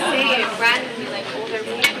 They would say it randomly, like older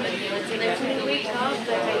people, but they would say like when you wake up,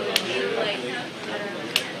 like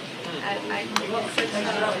I would feel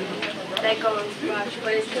like I like a rush,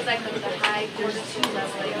 but it's because like of the high cortisol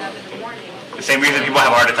level that you have in the morning. The same reason people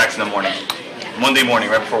have heart attacks in the morning. Monday morning,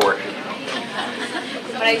 right before work.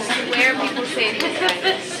 But I I swear people say this, guys.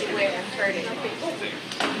 I swear, I've heard it.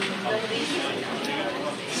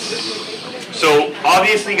 So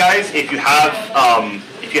obviously, guys, if you have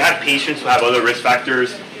patients who have other risk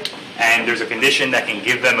factors, and there's a condition that can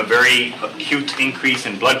give them a very acute increase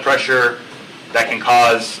in blood pressure, that can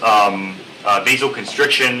cause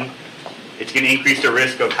vasoconstriction, it's going to increase the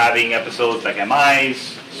risk of having episodes like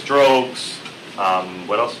MIs, strokes.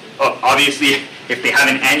 What else? Oh, obviously, if they have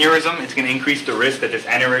an aneurysm, it's going to increase the risk that this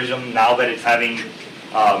aneurysm, now that it's having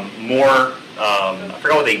more, I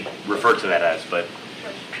forgot what they refer to that as, but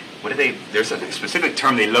there's a specific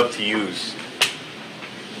term they love to use.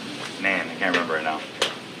 Man, I can't remember it now.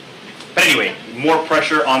 But anyway, more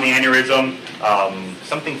pressure on the aneurysm,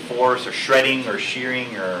 something force or shredding or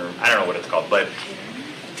shearing or I don't know what it's called, but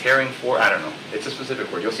tearing force, I don't know. It's a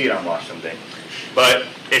specific word. You'll see it on Wash someday. But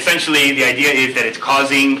essentially, the idea is that it's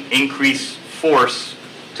causing increased force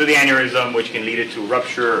to the aneurysm, which can lead it to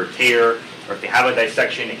rupture or tear, or if they have a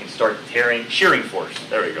dissection, it can start tearing, shearing force.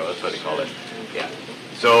 There we go. That's what they call it. Yeah.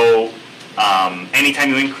 So anytime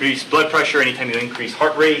you increase blood pressure, anytime you increase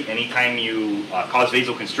heart rate, anytime you cause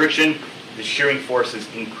vasoconstriction, the shearing force is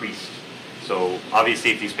increased. So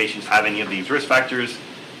obviously, if these patients have any of these risk factors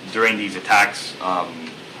during these attacks,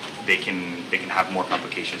 they can have more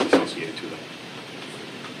complications associated to them.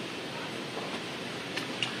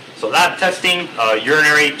 So lab testing,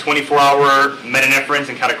 urinary 24-hour metanephrines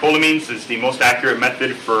and catecholamines is the most accurate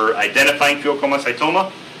method for identifying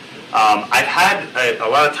pheochromocytoma. I've had a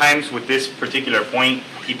lot of times with this particular point,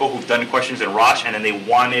 people who've done questions in Roche, and then they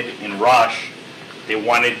wanted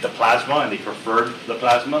the plasma, and they preferred the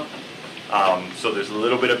plasma. So there's a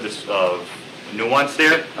little bit of this nuance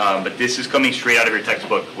there, but this is coming straight out of your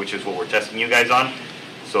textbook, which is what we're testing you guys on.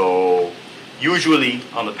 So usually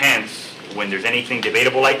on the pants, when there's anything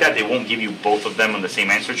debatable like that, they won't give you both of them on the same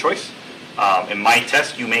answer choice. In my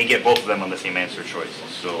test, you may get both of them on the same answer choice.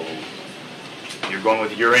 So you're going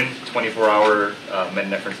with urine, 24-hour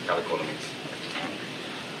metanephrines and catecholamines.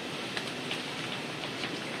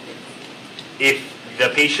 If the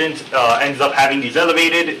patient ends up having these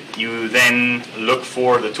elevated, you then look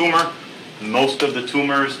for the tumor. Most of the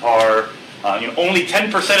tumors are, only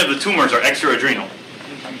 10% of the tumors are extraadrenal.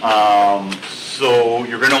 So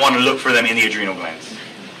you're going to want to look for them in the adrenal glands,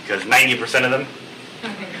 because 90% of them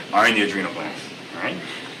are in the adrenal glands. All right.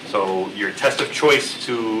 So your test of choice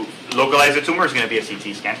to localize the tumor is going to be a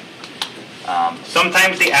CT scan.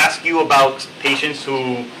 Sometimes they ask you about patients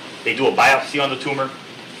who they do a biopsy on the tumor,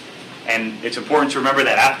 and it's important to remember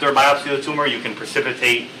that after a biopsy of the tumor, you can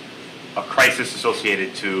precipitate a crisis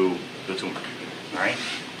associated to the tumor. All right.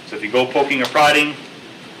 So if you go poking or prodding,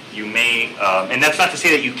 you may, and that's not to say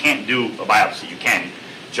that you can't do a biopsy. You can.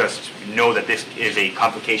 Just know that this is a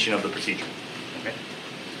complication of the procedure. Okay?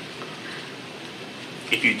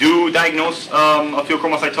 If you do diagnose a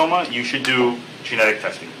pheochromocytoma, you should do genetic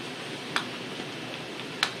testing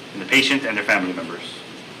in the patient and their family members.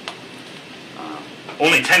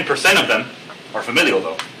 Only 10% of them are familial,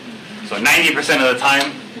 though. So 90% of the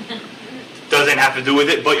time doesn't have to do with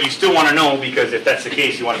it, but you still want to know, because if that's the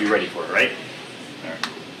case, you want to be ready for it, right?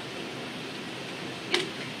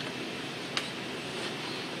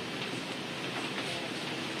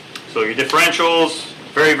 So your differentials,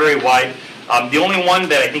 very, very wide. The only one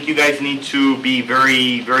that I think you guys need to be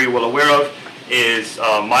very, very well aware of is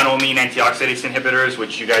monoamine antioxidase inhibitors,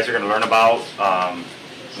 which you guys are going to learn about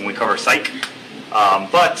when we cover psych.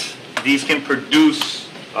 But these can produce,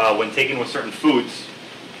 when taken with certain foods,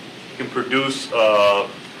 can produce a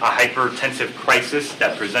hypertensive crisis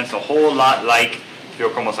that presents a whole lot like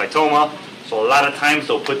pheochromocytoma. So a lot of times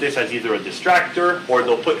they'll put this as either a distractor, or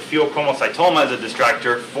they'll put pheochromocytoma as a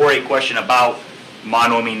distractor for a question about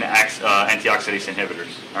monoamine antioxidase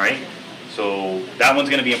inhibitors. All right. So that one's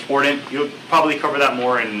going to be important. You'll probably cover that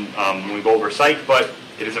more in when we go over psych, but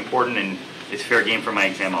it is important and it's fair game for my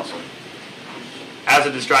exam also. As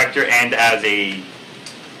a distractor and as a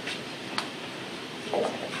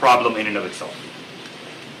problem in and of itself.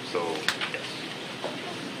 So yes.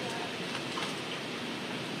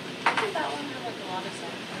 Does that one have like a lot of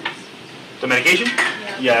side effects? The medication?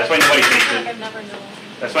 Yeah, that's why nobody takes I've it. never known.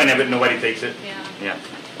 That's why nobody takes it. Yeah. Yeah.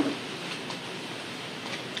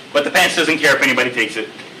 But the PANCE doesn't care if anybody takes it.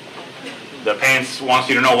 The PANCE wants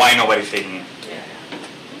you to know why nobody's taking it. Yeah.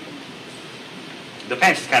 The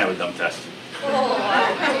PANCE is kind of a dumb test.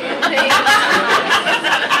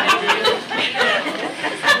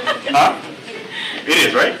 Huh? It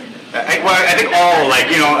is, right? I think all, like,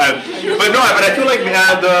 you know, but I feel like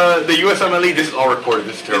the USMLE, this is all recorded,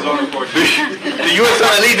 this is terrible. all recorded. The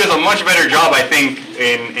USMLE does a much better job, I think,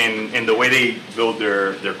 in the way they build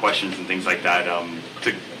their questions and things like that,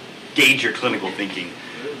 to gauge your clinical thinking.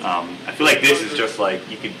 I feel like this is just like,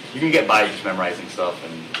 you can get by just memorizing stuff,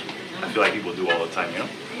 and I feel like people do all the time, you know?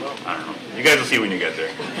 I don't know. You guys will see when you get there.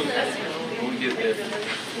 When we get there.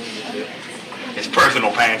 It's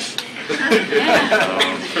personal, pants.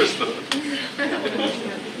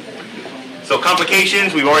 So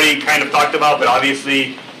complications, we've already kind of talked about, but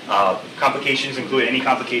obviously complications include any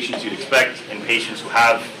complications you'd expect in patients who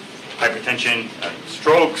have hypertension,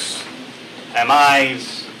 strokes,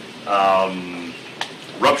 MIs,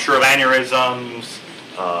 rupture of aneurysms,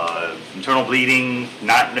 internal bleeding,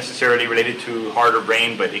 not necessarily related to heart or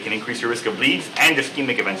brain, but it can increase your risk of bleeds, and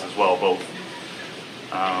ischemic events as well, both.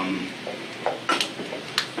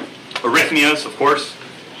 Arrhythmias, of course.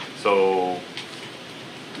 So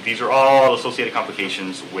these are all associated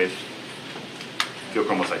complications with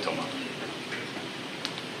pheochromocytoma.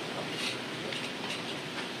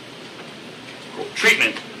 Cool.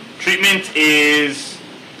 Treatment is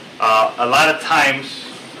a lot of times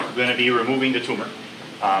going to be removing the tumor.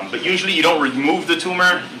 But usually you don't remove the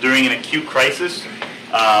tumor during an acute crisis.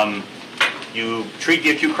 You treat the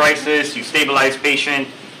acute crisis, you stabilize patient,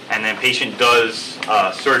 and then patient does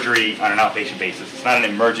surgery on an outpatient basis. It's not an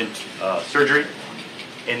emergent surgery.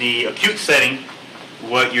 In the acute setting,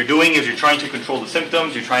 what you're doing is you're trying to control the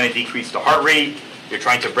symptoms, you're trying to decrease the heart rate, you're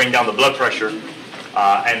trying to bring down the blood pressure.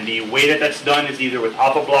 And the way that that's done is either with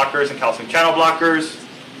alpha blockers and calcium channel blockers,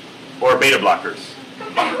 or beta blockers,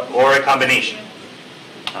 or a combination.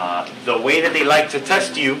 The way that they like to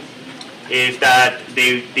test you is that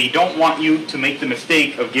they don't want you to make the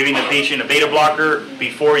mistake of giving the patient a beta blocker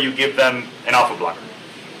before you give them an alpha blocker.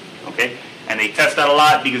 Okay? And they test that a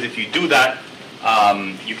lot because if you do that,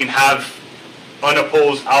 you can have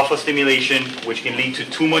unopposed alpha stimulation, which can lead to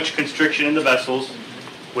too much constriction in the vessels,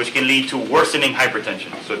 which can lead to worsening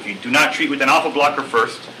hypertension. So if you do not treat with an alpha blocker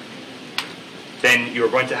first, then you're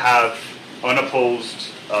going to have unopposed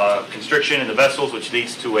constriction in the vessels, which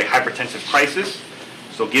leads to a hypertensive crisis.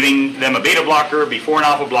 So giving them a beta blocker before an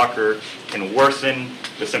alpha blocker can worsen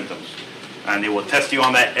the symptoms. And they will test you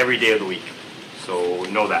on that every day of the week. So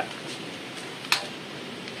know that.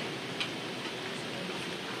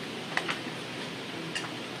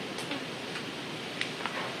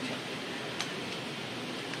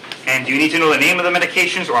 And do you need to know the name of the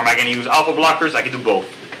medications, or am I going to use alpha blockers? I can do both.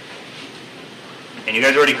 And you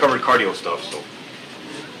guys already covered cardio stuff, so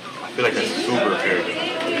I feel like that's super clear.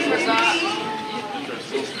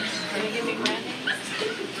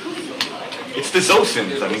 It's the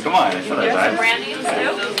Zosins. I mean, come on. It's not that bad. Brand names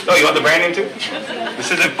too? Oh, you want the brand name too?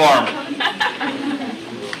 This isn't Farm.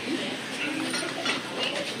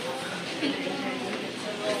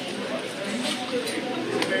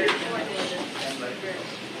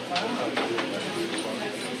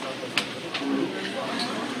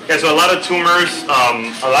 Yeah, so a lot of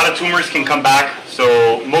tumors can come back.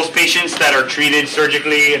 So most patients that are treated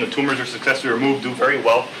surgically and the tumors are successfully removed do very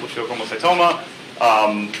well with pheochromocytoma.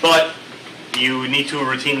 But you need to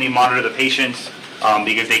routinely monitor the patients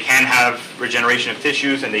because they can have regeneration of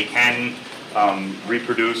tissues and they can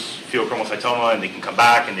reproduce pheochromocytoma and they can come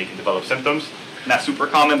back and they can develop symptoms. Not super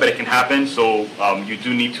common, but it can happen. So you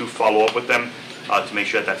do need to follow up with them to make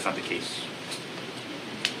sure that that's not the case.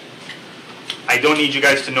 I don't need you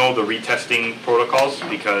guys to know the retesting protocols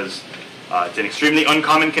because it's an extremely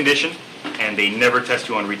uncommon condition and they never test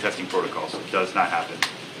you on retesting protocols. It does not happen.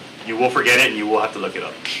 You will forget it and you will have to look it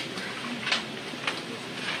up.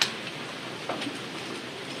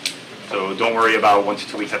 So don't worry about 1 to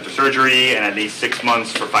 2 weeks after surgery and at least 6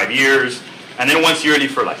 months for 5 years and then once yearly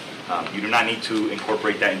for life. You do not need to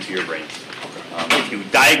incorporate that into your brain. If you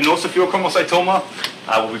diagnose a pheochromocytoma,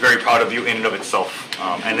 I will be very proud of you in and of itself.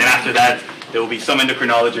 And then after that, there will be some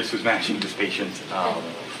endocrinologist who's managing this patient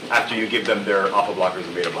after you give them their alpha blockers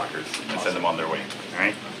and beta blockers and send them on their way. All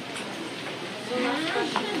right?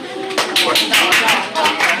 Questions?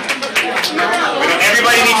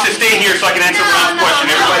 Everybody needs to stay here so I can answer Ron's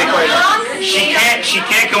question. Everybody quiet. She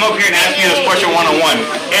can't come up here and ask me this question one-on-one.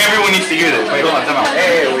 Everyone needs to hear this. Wait, hold on, time out.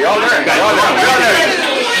 Hey, we all learn. We all learn.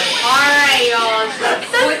 Alright, y'all.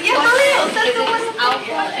 So, yeah, for real. Is it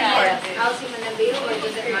alpha and calcium and then beta, or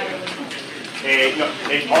does it matter? No,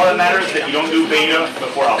 all that matters is that you don't do beta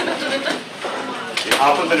before alpha.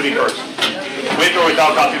 Alpha's going to be first. With or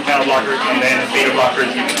without calcium channel blockers, and then beta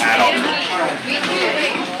blockers you can add on.